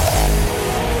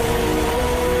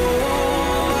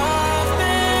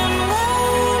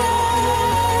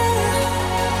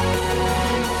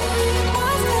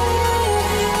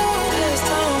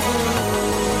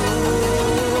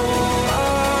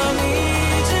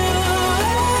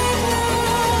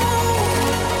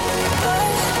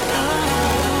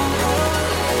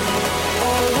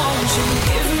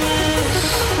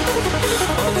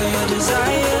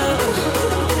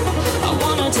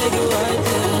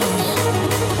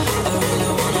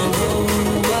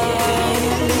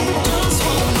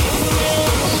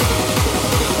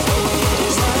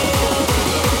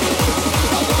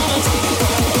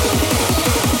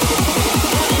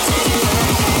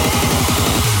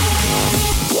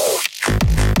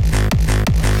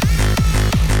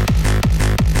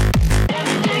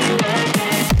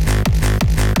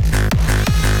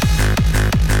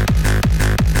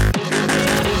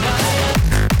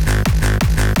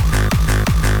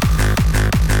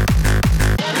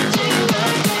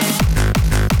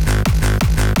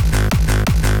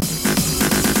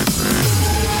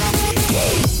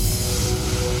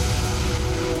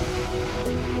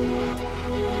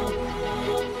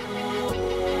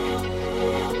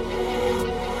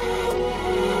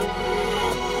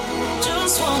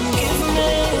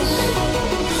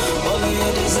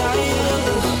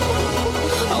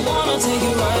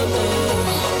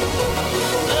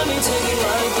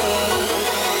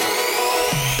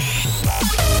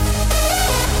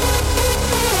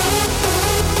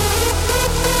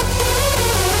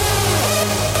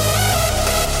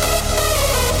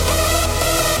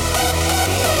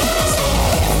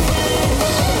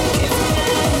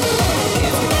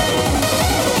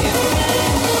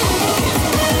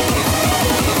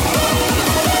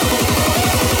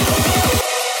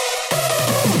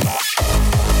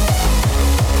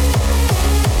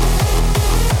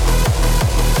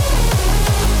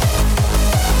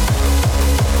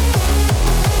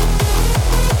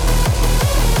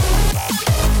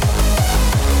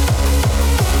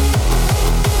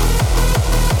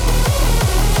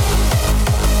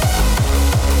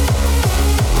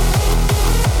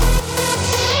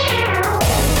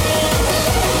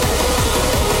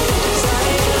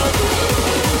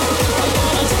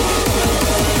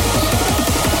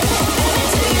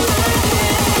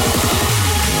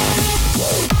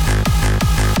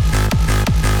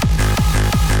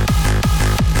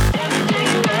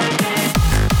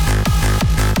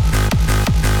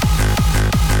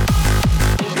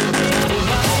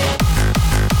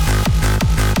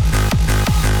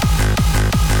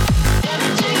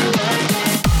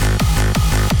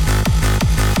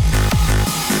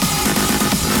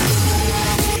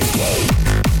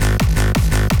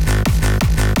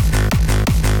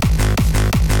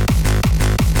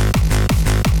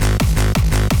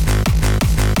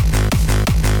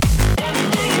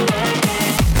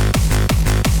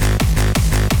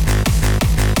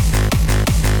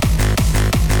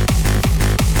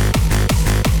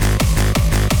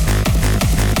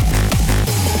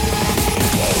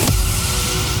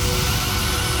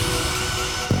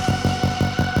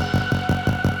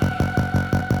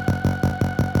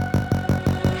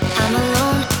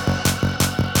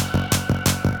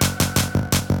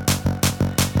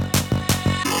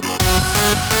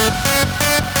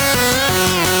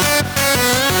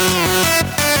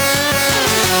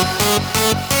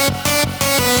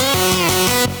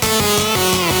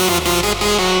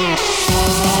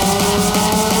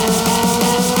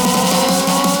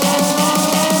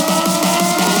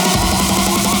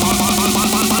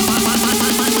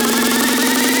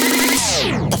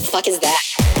 fuck is that?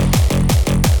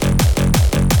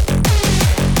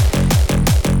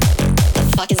 The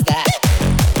fuck is that?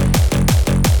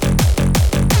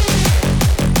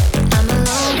 I'm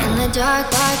alone in the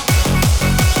dark, dark.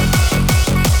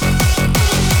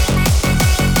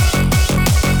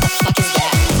 The fuck is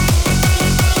that?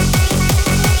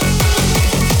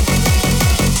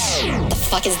 The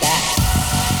fuck is that?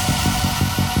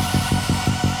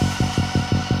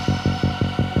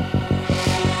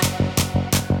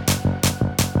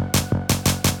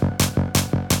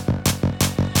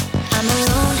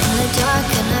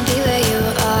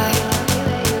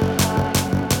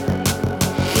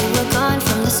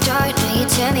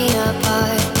 Tear me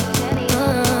apart.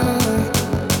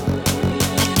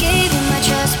 I gave you my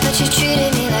trust, but you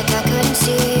treated me like I couldn't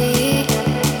see.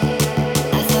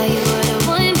 I thought you were the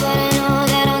one, but I know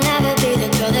that I'll never be the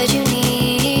girl that you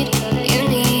need. You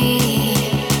need.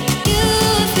 You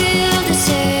would feel the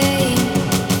same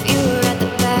if you were at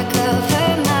the back of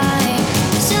her mind.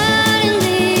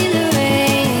 Suddenly the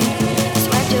rain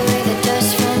wiped away the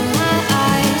dust from my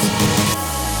eyes.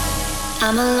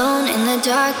 I'm alone in the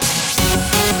dark.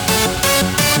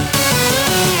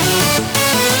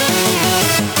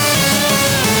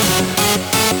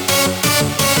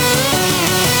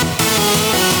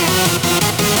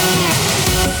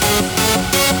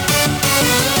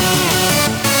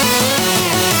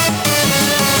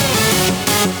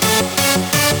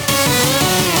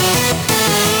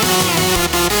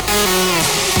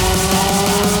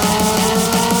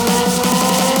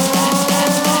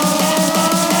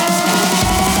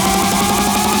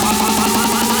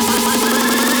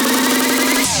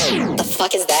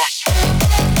 Fuck is that?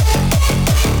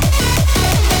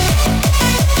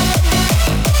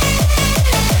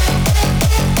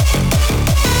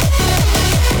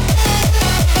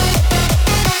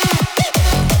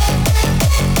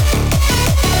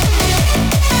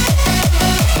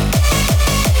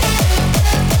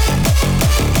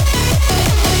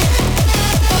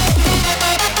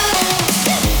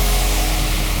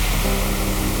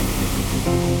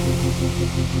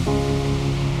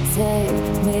 Take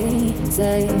me,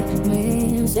 take me.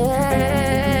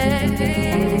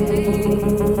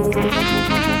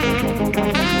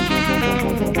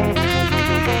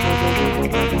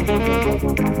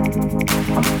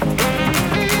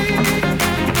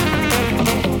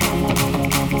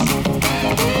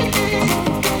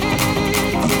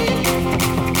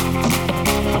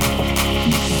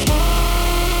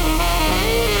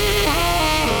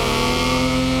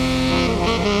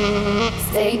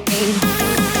 Take me.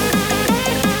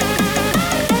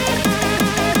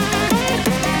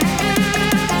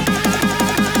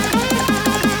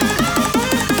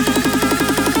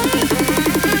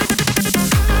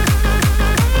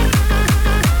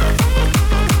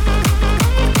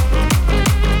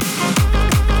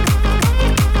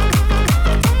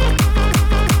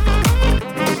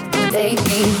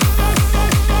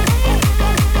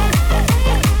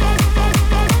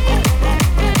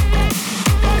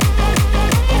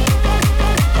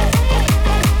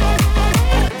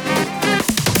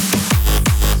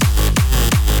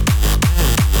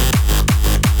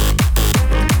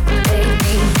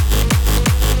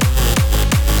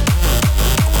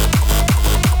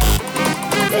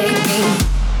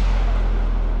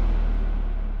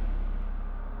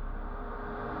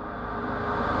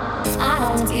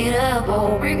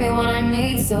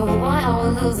 So why are we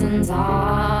losing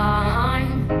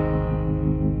time?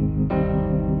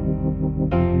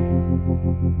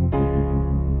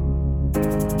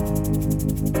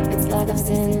 It's like I've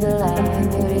seen the light,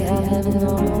 beauty I haven't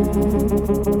known.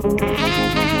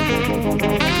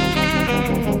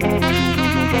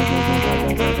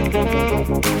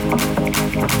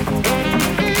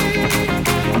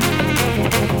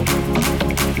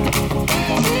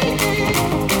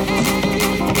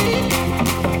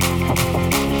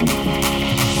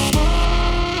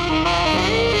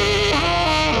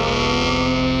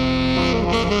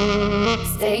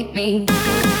 Take me.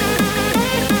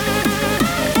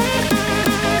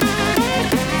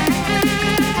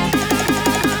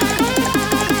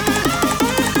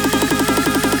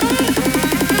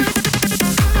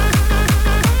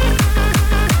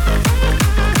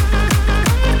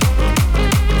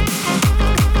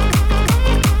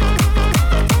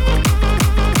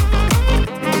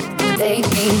 Take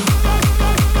me.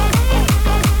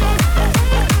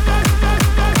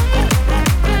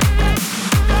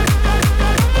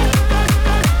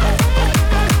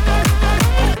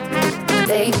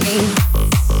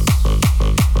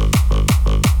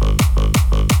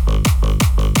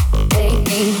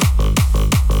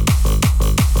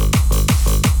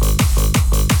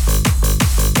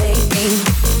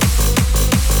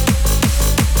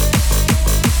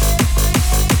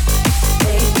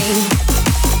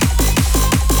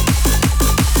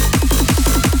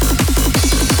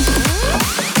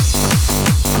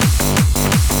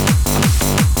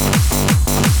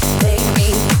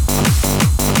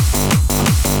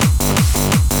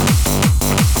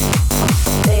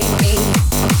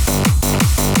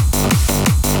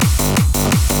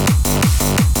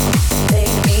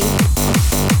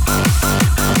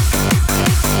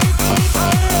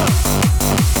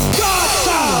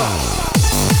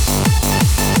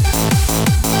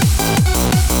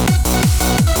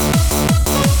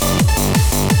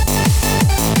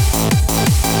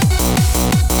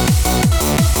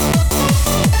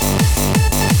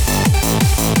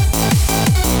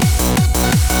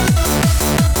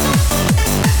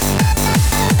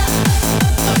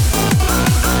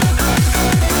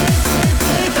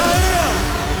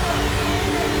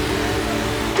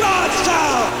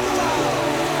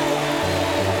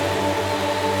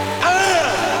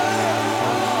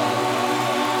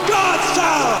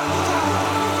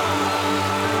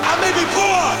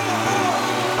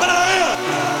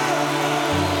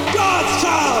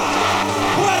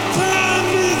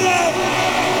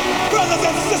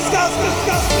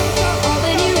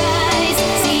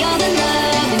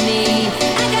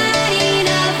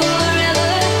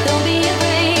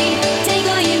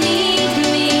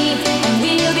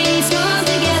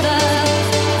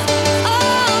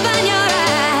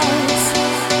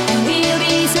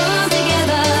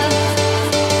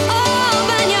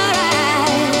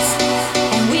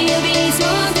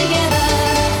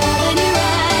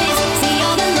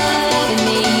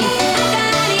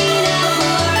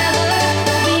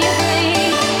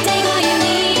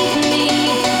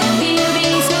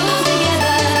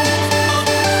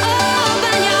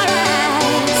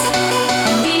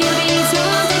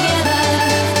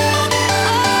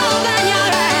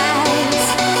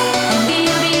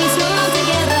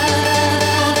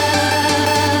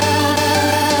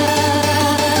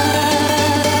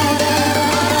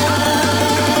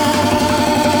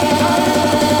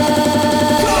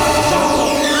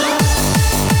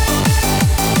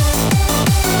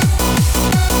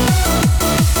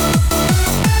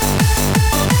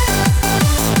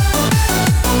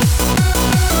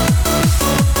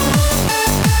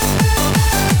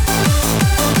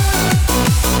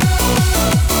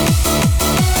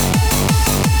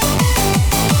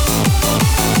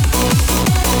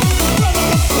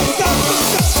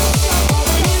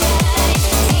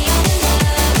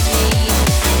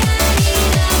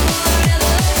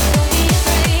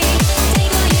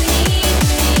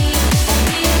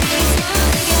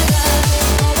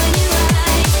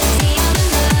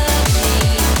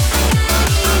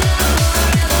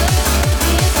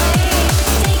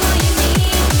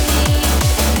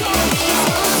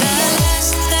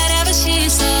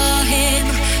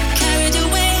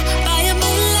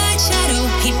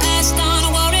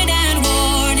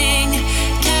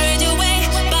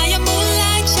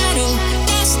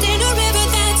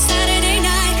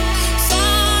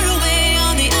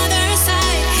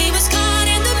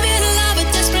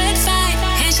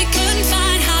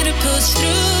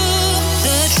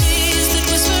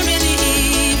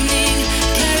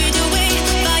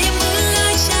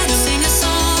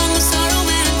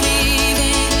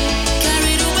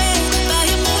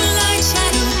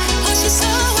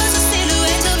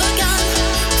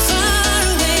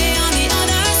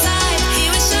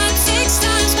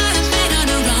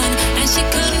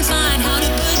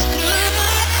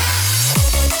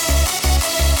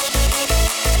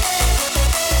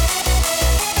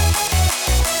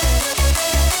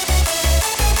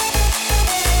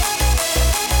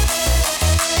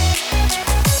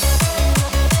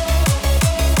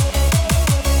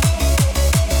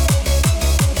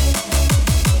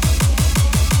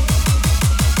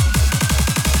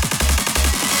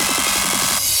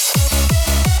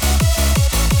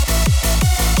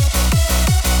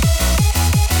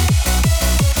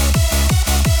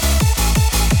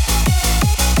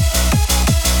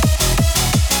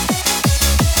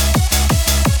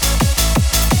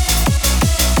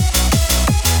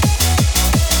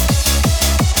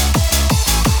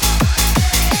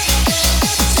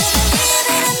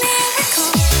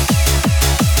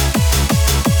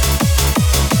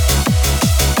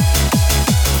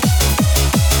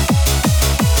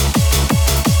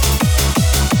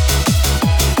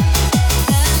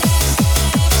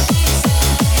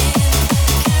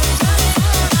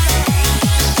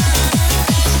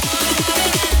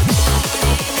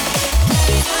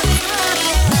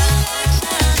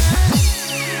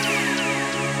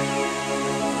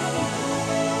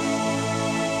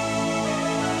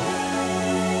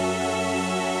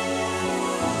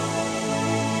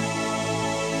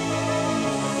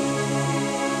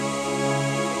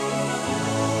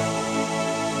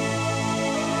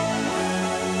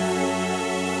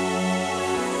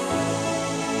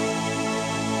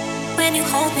 when you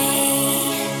hold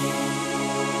me.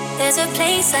 There's a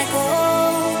place I go,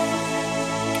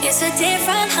 it's a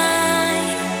different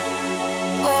high.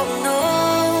 Oh no,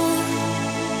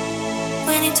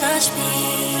 when you touch me,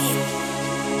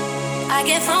 I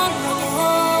get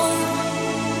vulnerable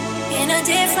in a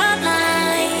different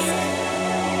light.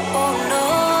 Oh no,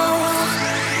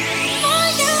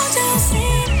 want you to see.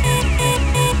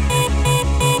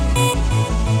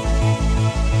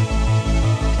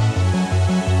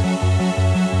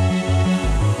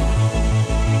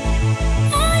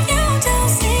 Want you to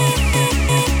see.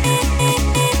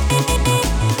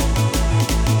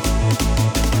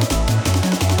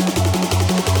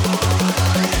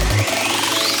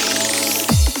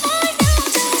 Want you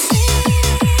to see.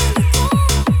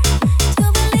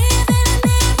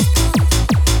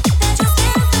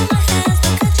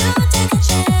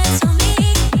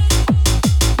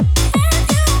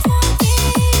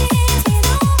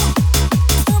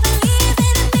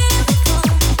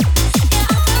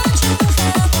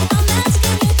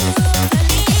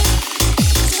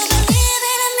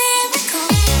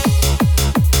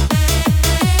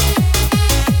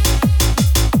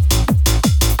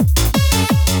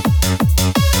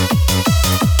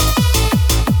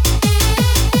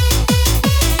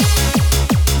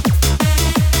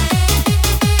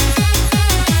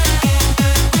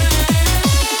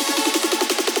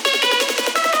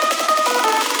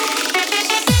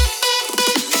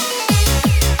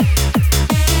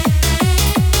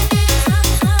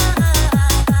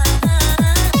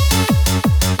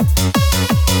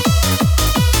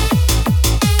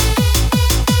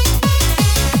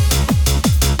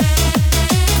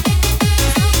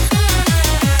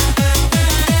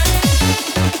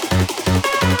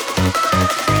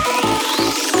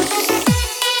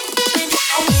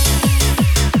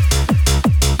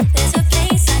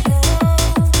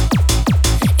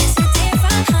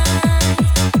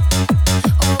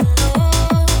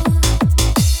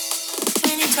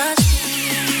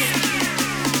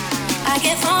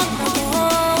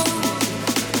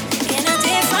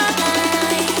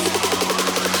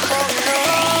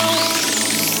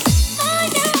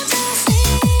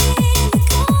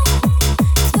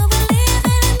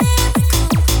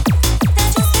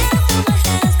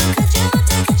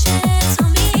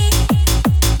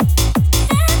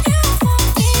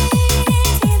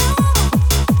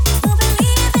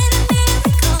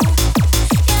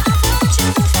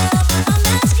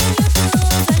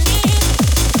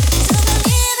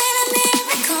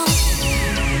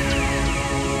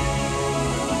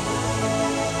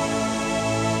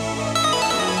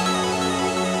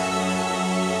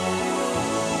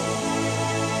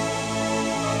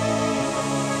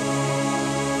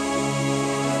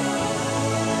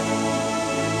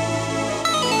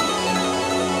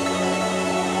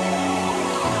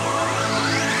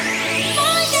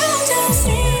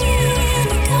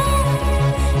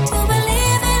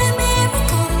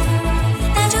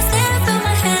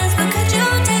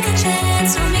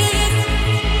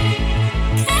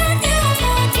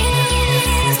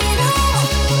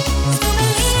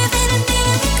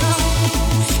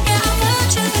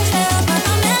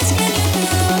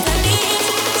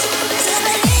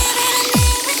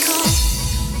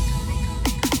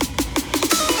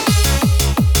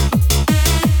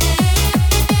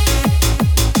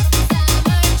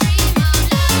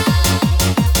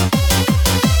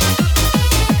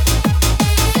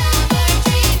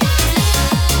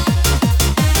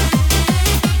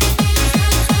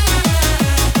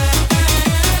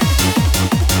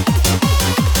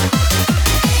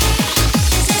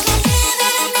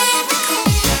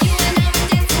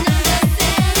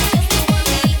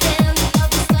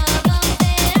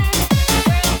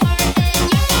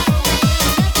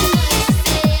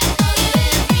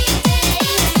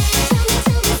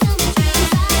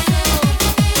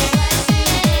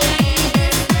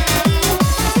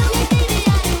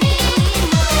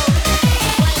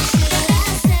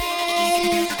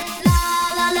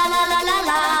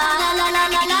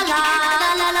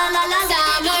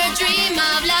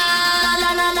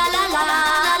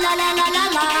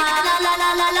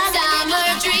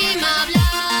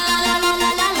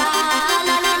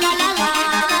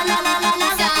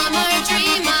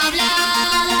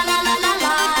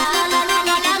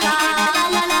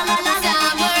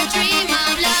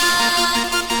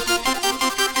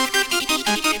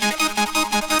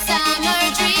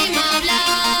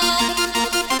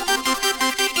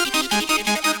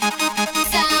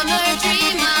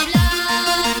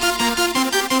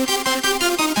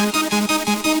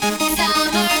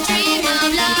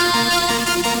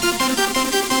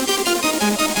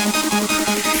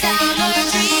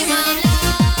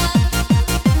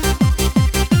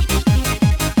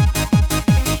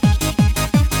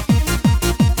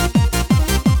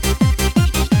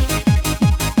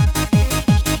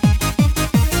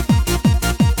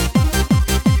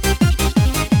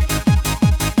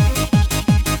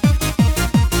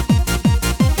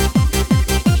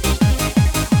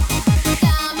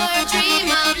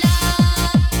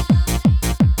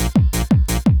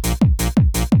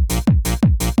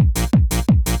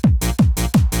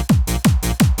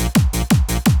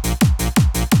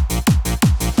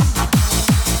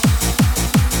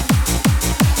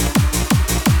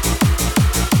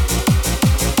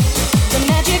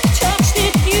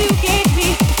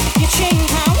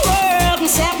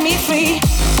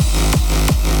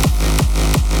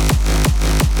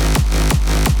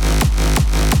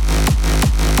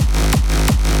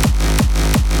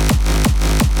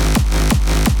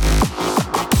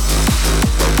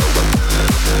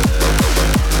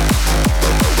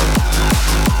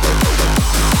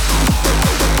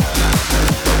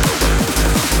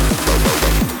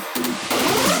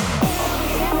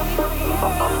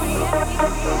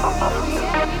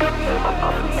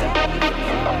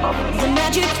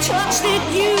 touch that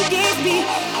you gave me,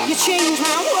 you changed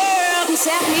my world and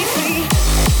set me free.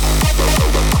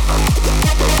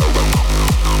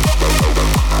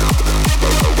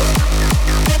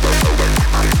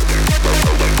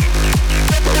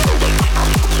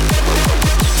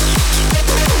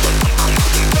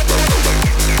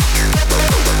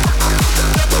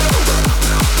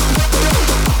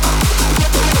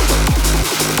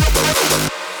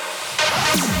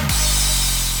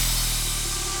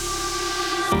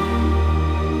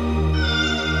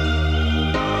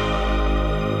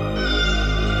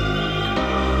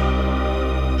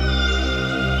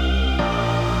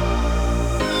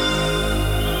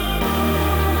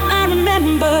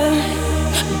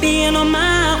 Being on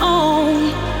my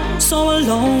own, so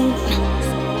alone,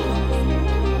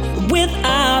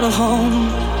 without a home.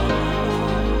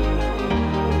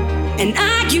 And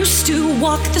I used to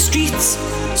walk the streets,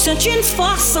 searching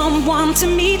for someone to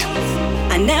meet.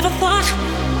 I never thought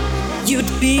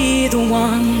you'd be the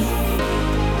one.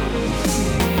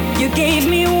 You gave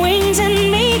me wings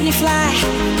and made me fly.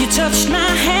 You touched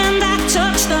my hand, I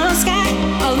touched the sky.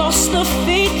 I lost the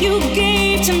faith you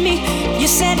gave to me. You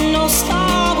said no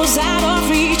star was out of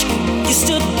reach. You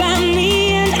stood by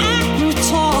me and I grew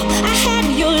tall. I had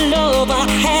your love, I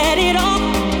had it all.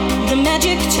 The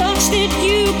magic touch that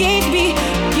you gave me,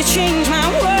 you changed my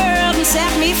world and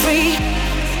set me free.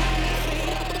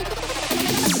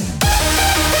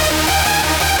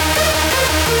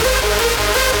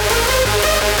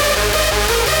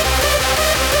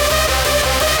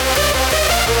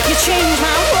 You changed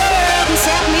my world and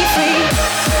set me free.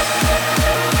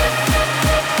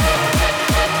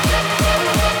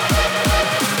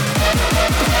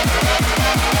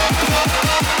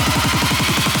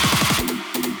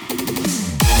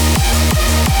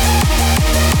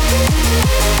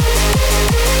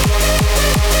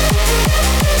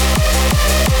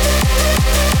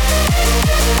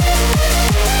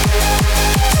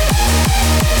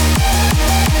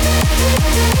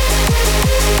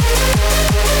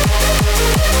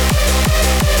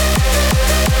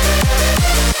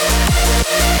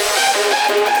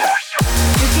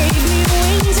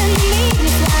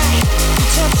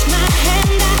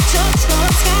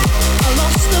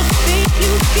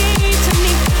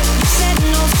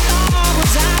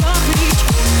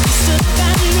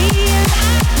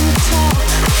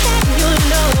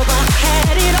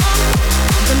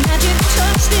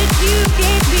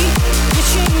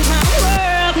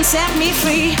 Set me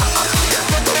free. You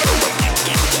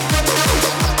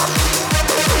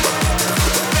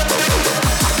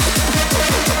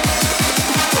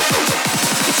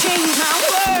changed my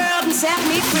world and set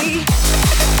me free.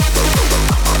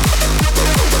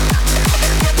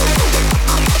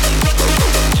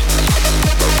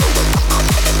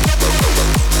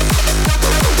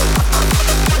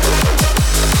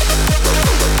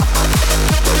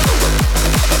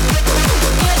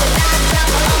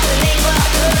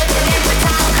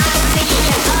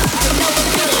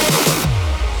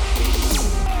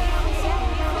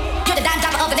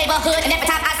 And every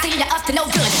time I see you, up to no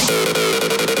good.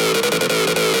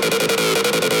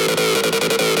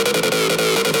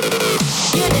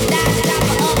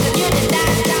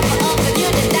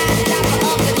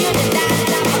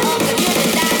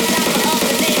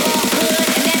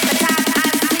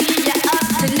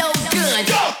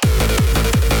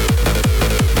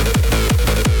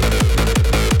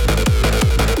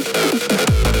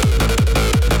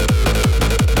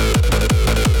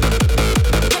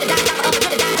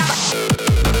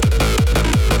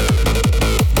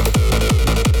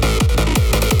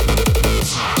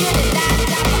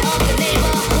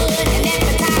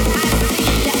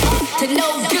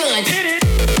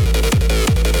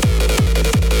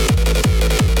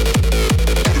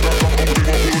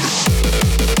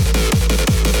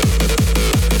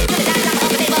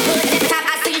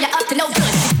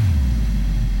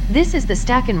 This is the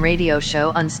Stackin Radio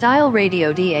Show on Style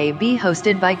Radio DAB,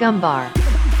 hosted by Gumbar.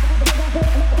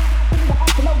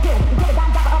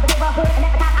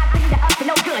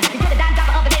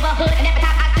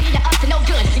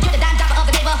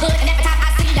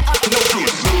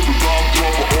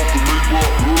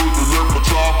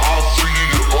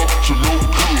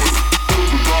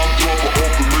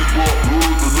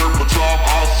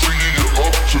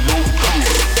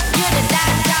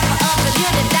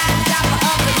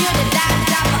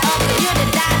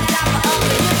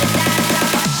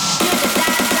 You're the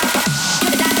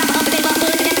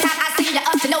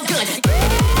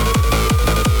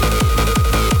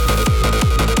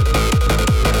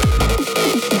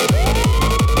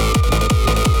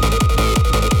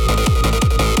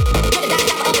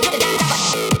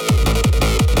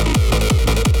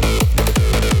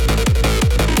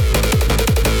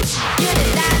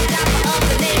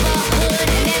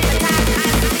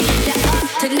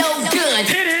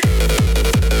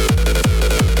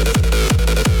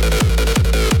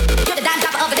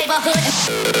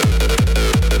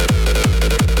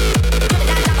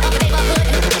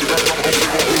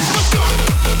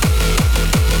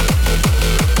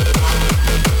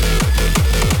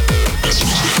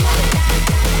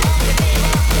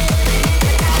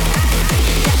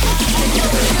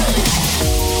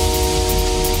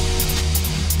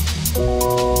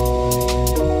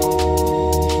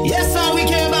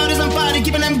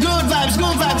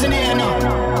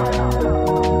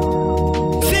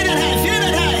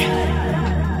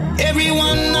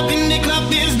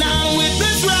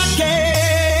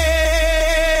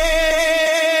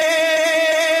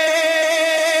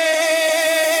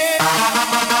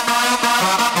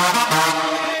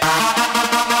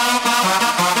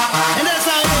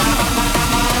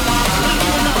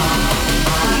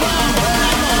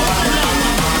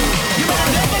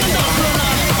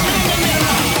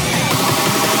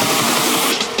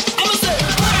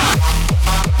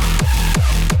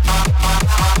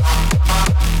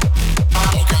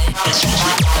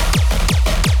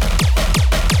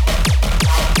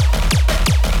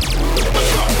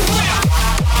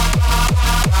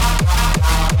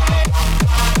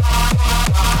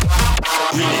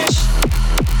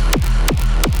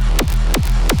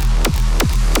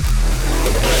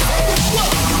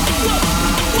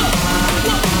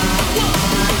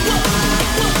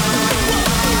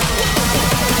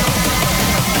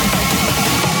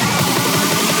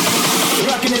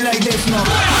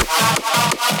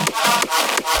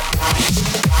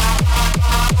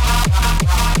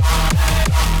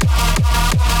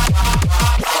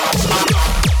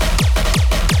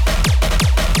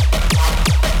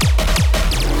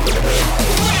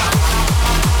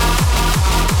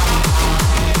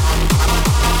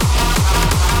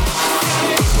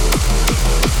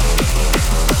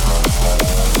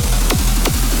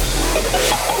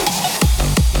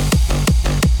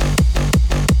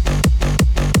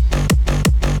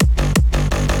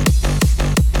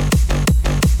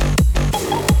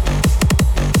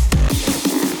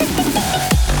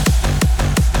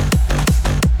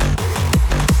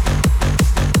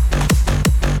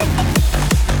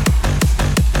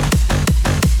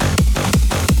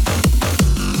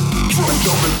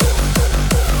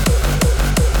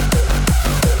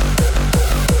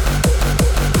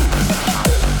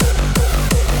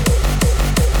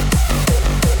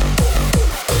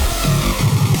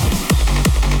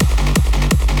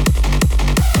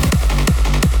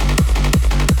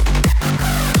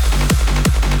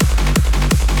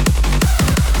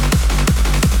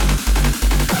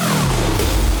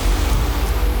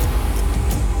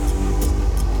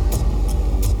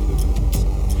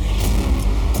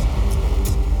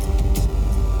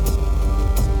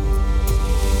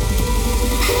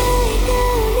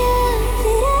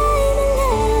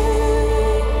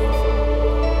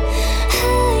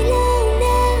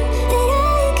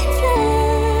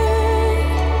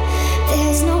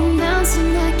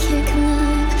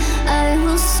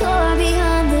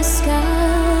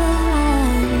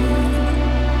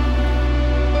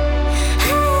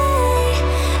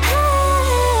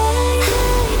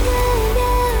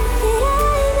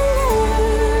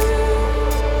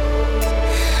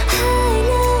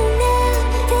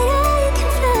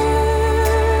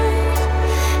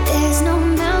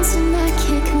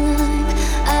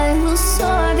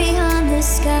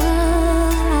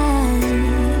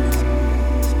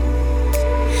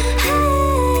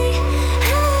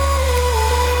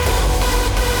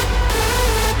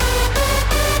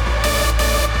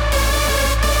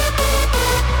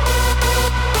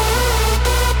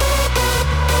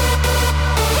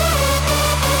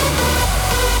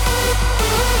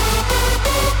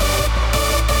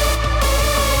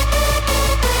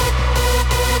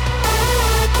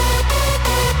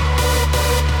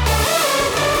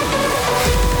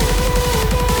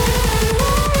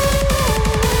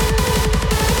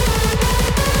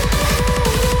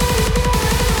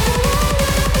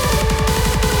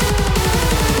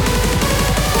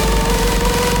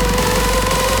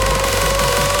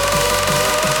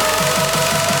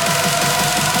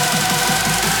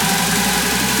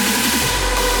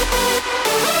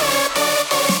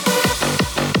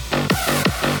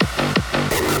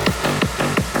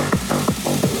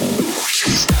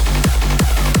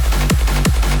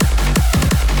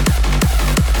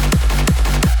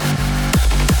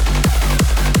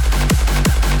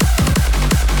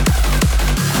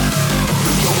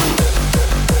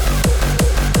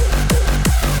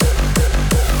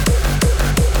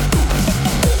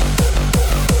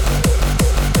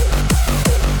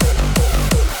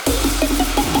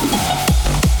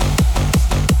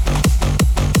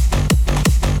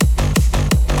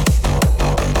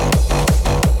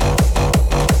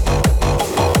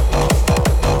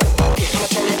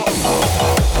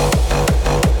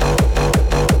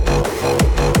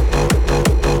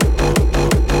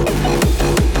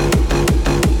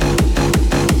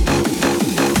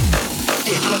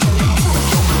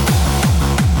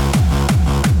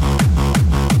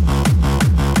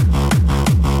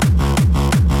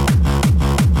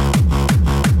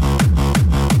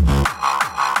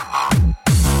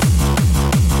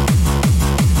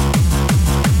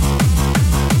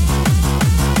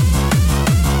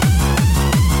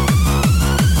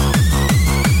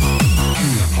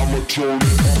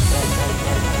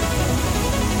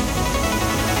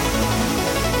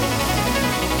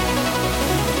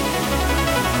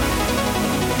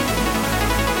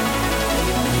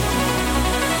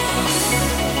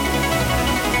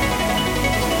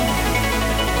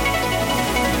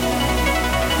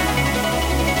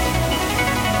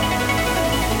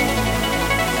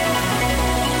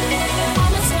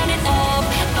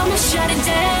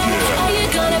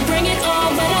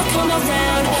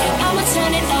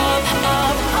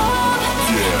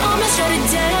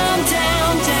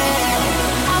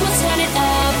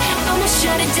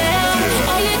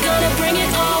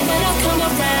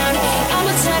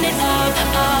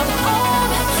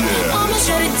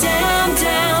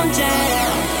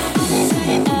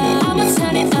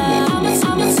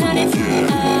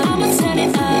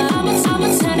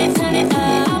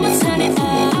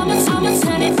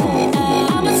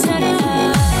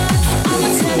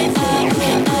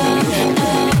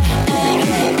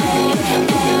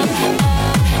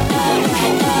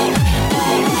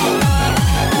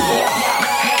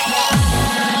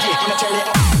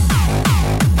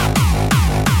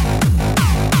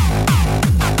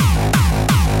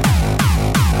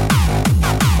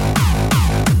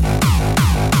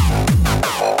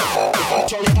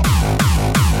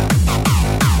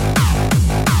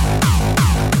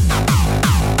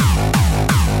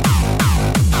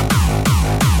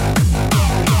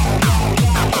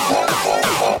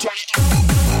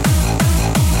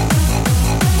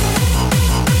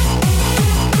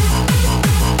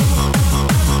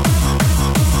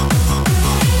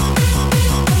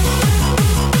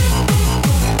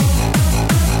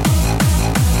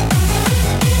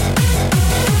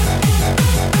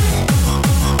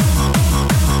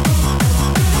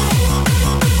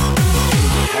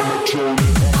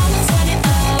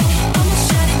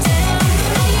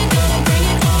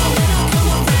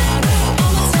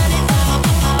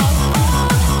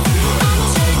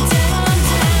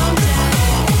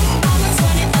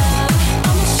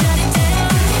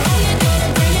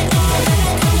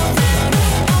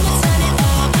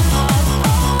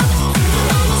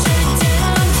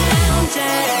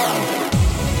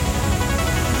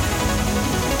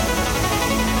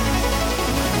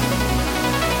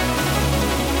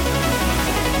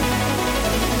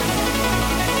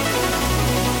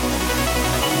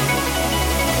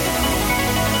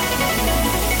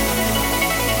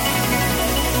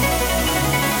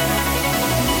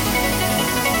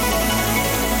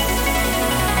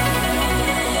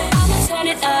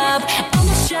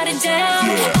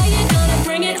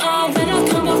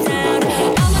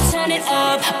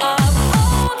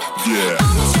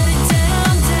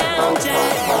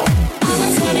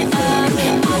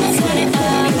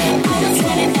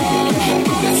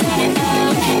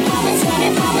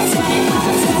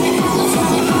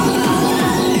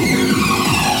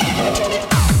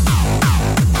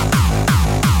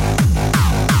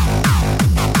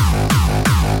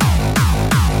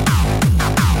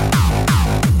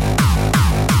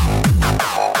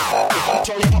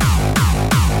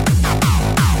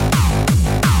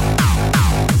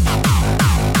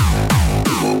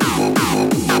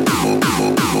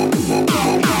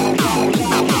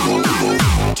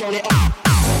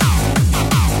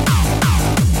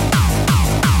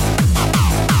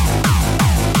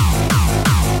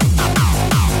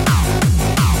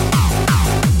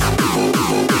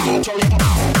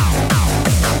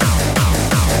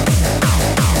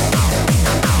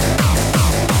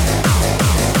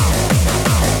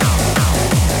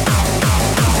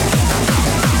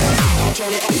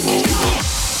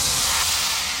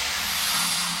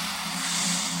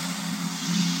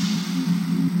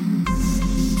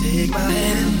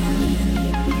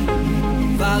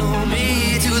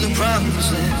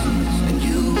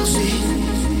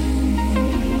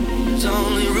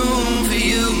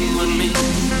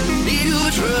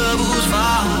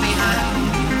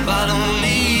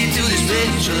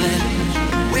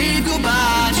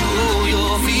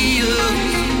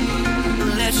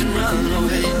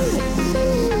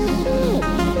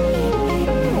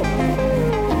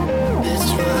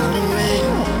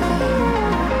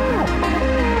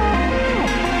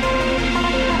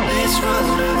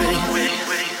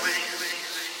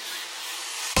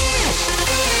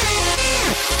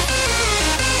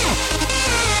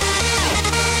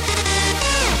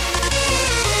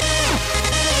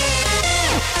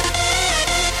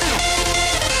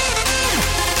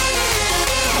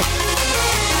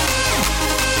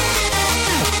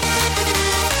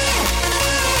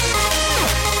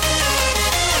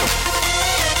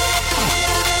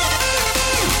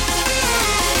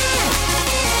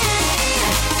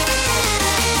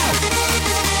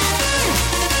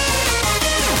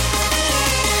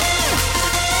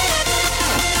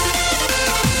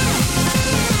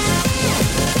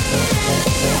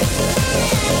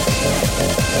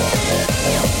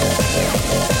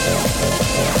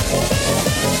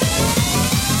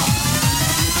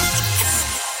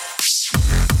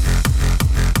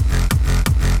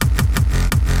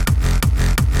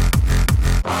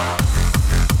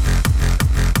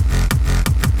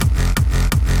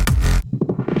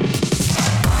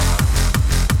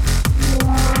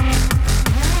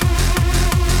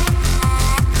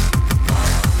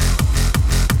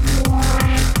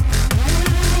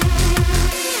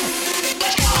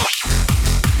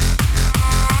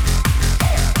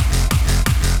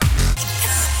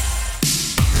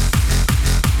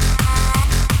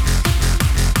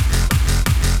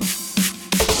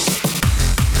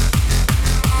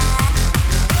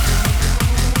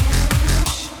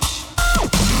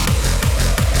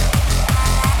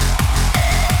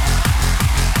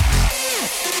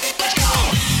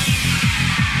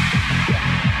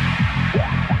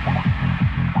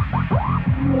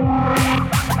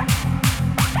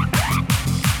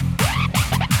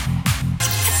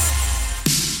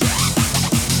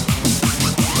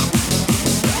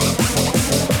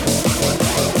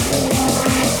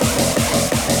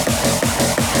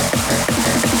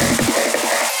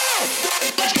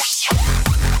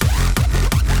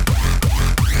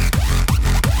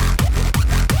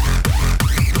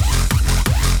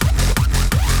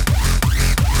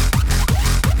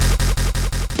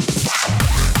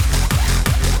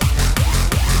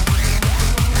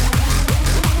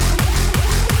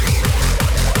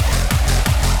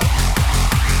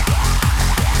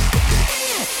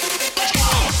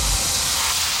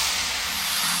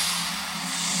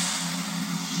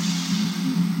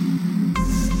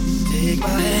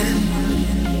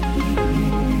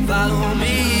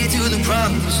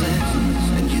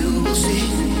see.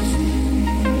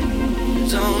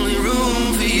 There's only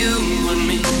room for you and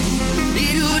me.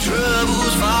 Leave your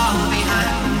troubles far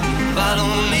behind. Follow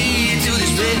me to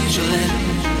this special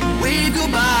land. Wave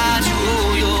goodbye to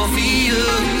all your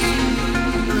fears.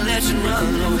 Let's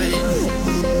run away.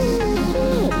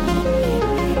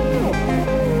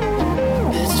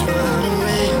 Let's run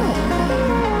away.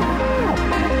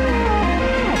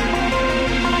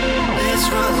 Let's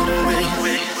run away.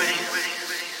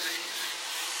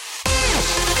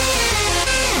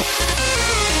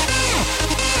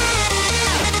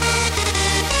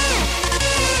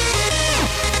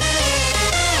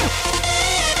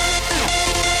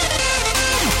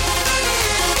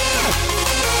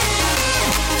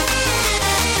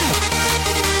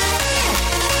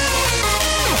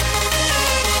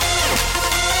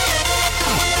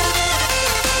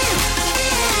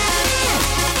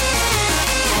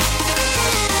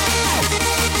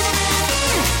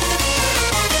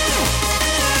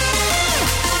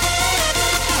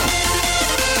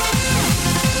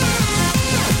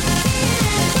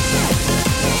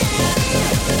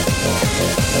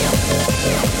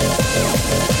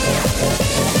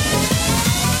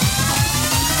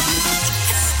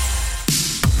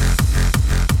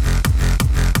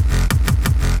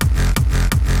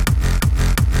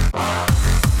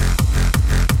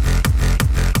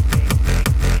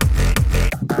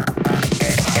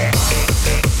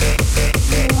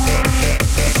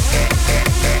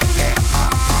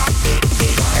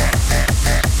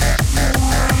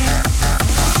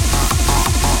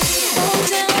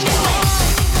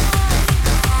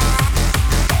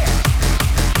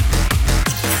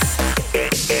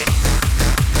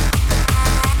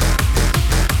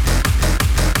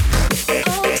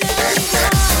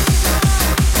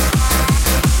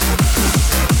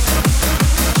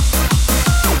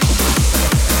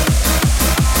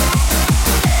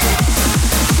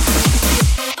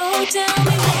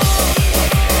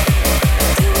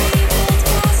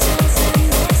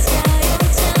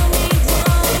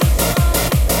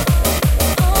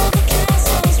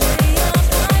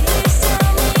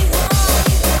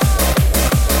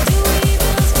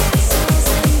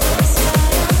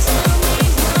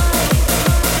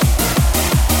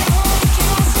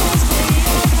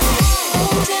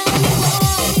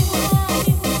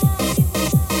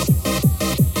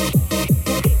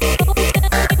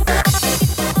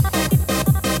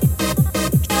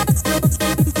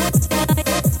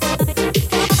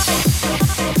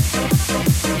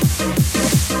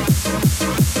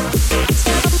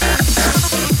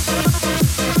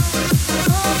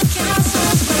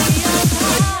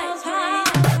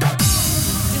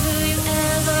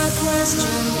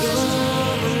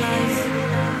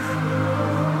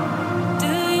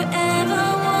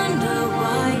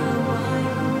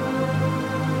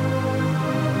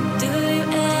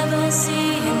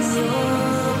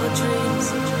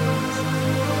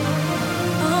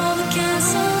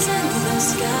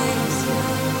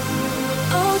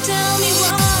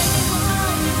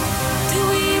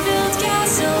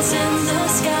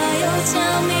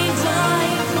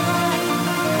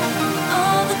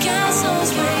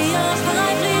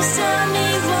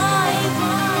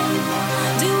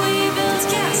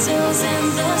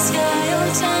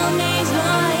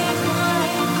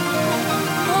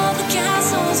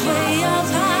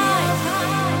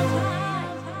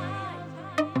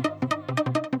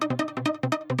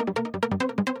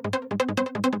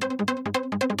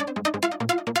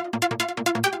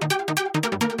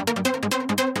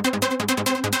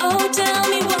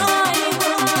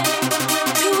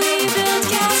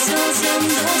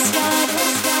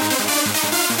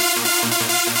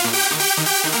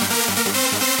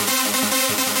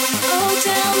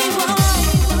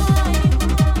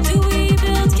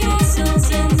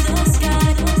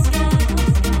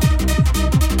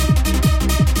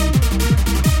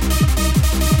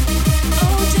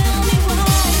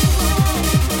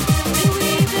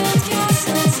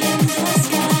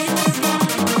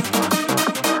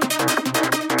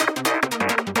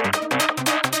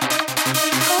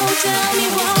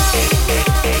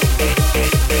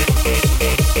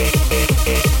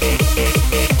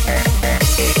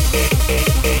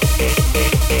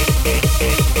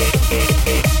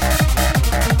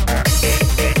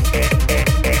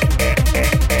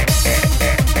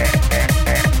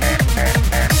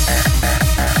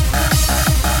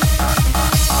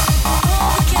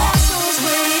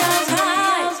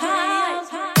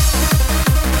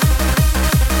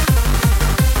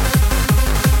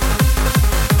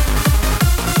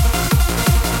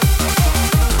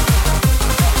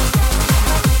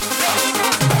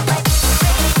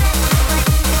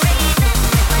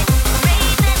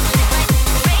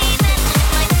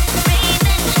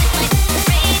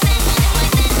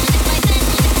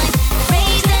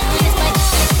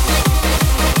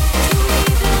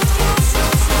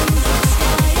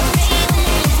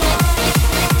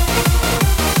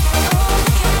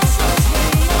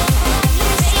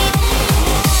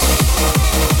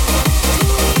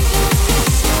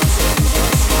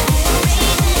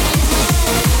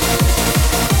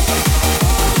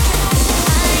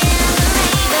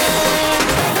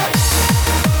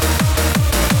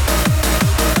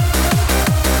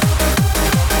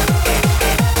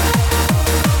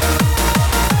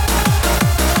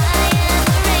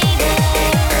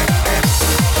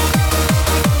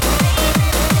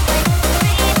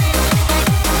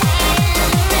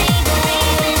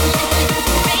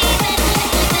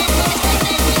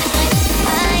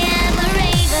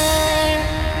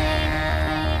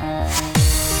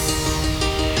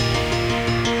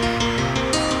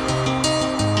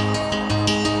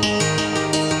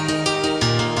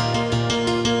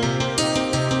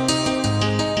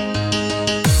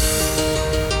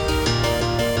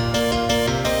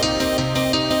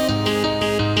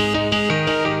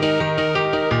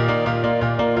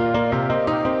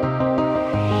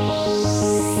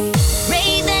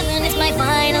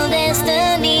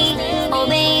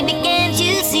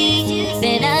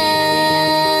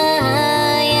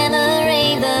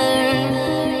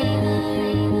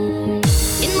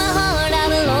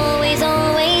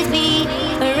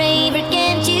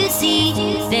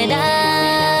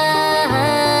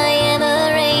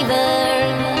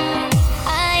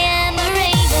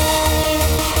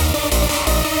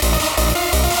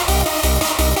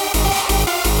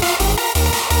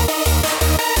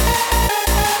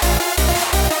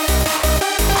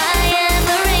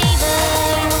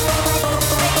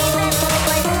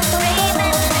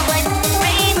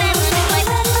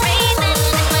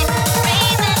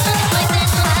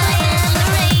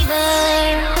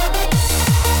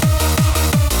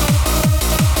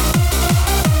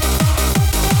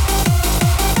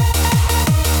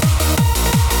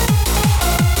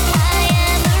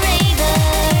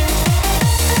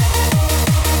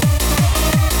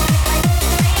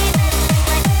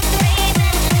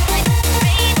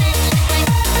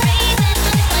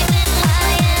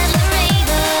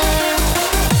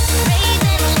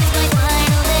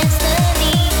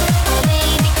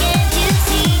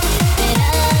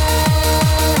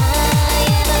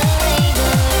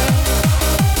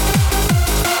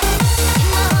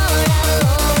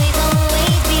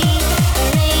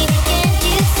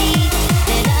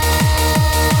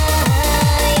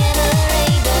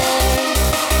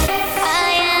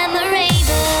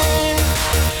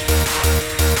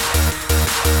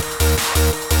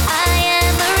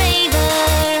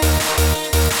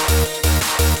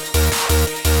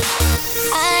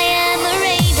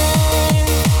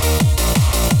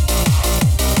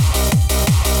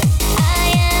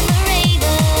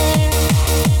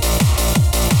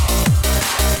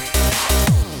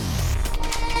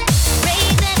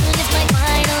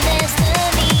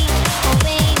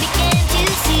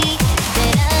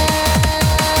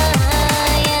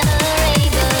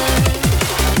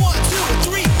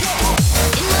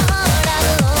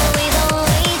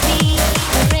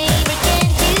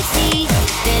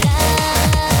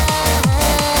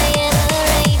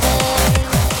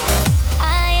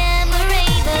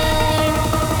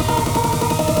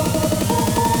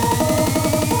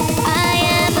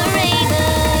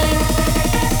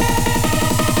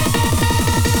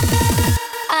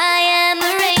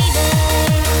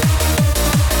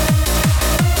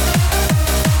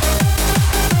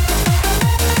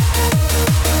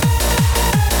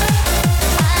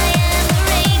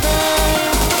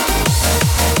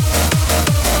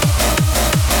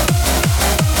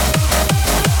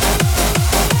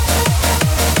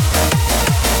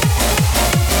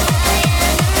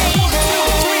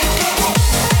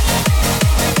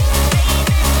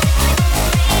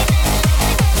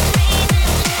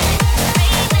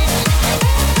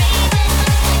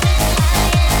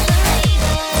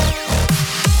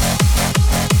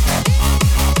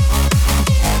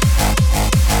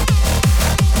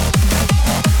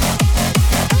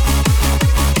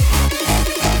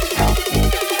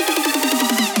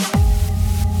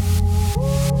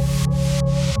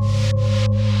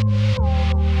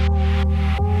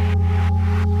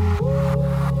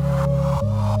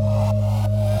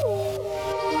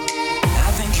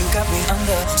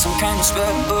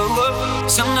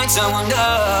 wonder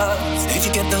if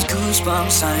you get those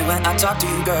goosebumps, honey, when I talk to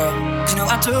you, girl. 'Cause you know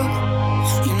I do,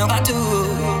 you know I do.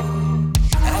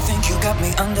 I think you got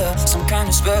me under some kind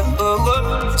of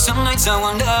spell. Some nights I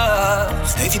wonder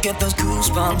if you get those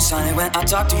goosebumps, honey, when I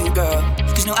talk to you, girl.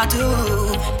 'Cause you know I do,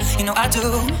 you know I do.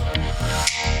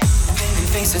 Painting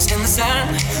faces in the sand,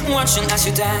 watching as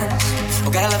you dance.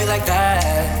 Oh, gotta love you like that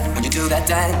when you do that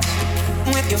dance.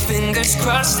 With your fingers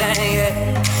crossed and yeah,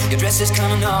 your dress is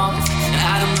coming off and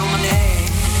I don't know my name.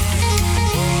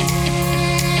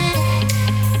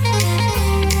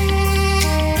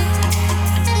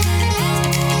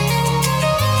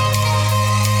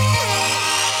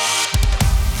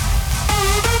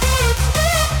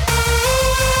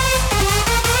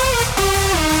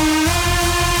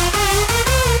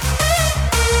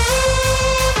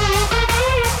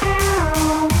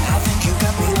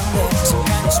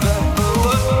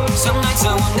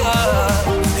 I wonder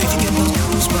if you get those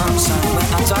goosebumps, honey, when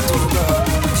I talk to you, girl.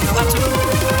 'Cause you know I do,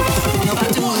 you know I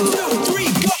do.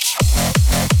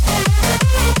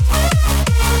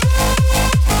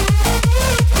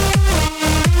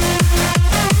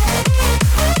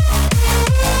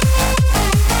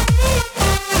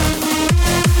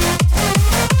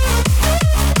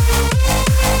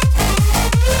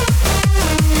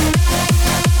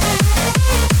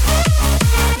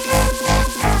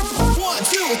 1,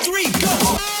 2, 3, go!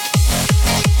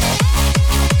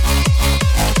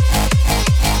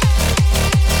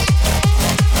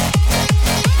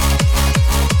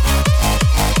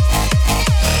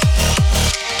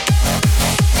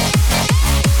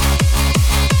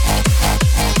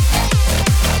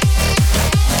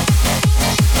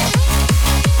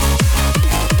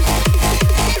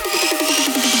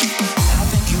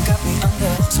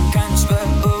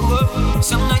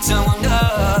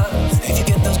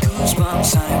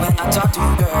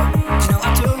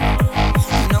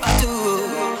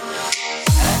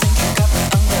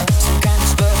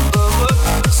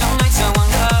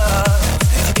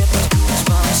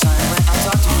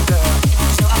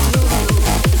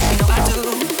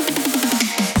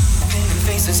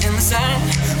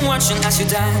 Watching as you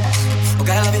dance, oh,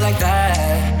 gotta love you like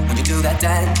that when you do that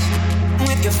dance.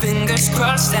 With your fingers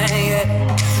crossed and yeah,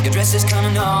 your dress is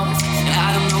coming off and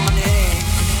I don't know my name.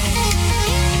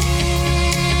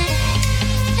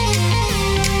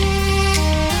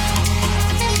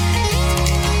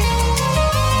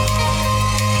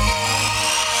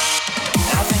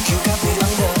 I think you got me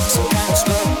under some kind of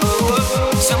spell.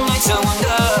 Some nights I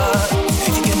wonder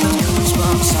if you get those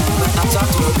goosebumps when I talk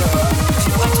to a girl. 'Cause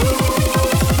you know I do.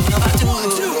 1,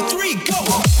 2, 3, go!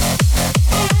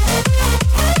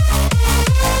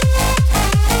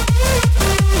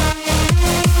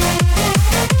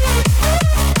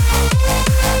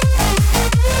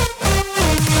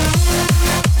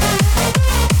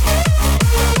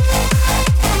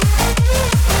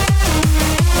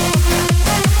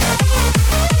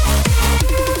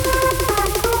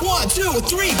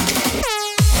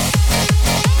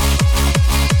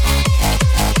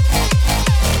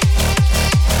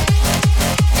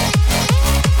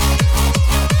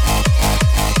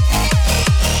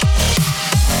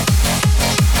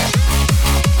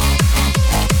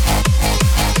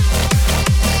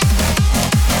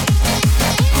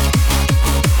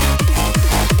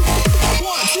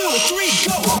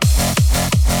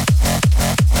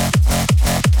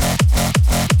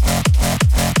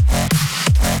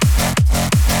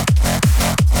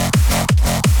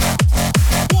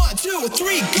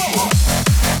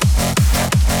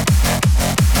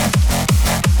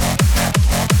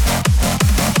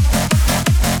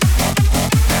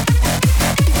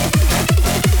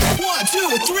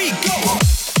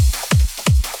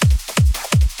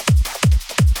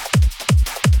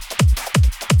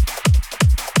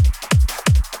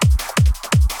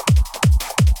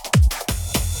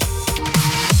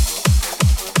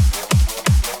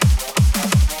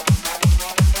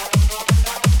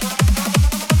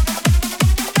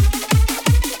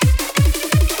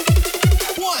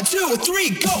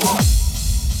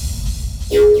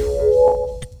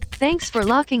 Thanks for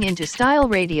locking into Style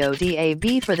Radio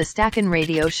DAB for the Stackin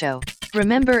Radio Show.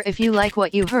 Remember, if you like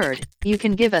what you heard, you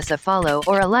can give us a follow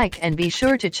or a like and be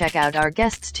sure to check out our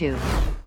guests too.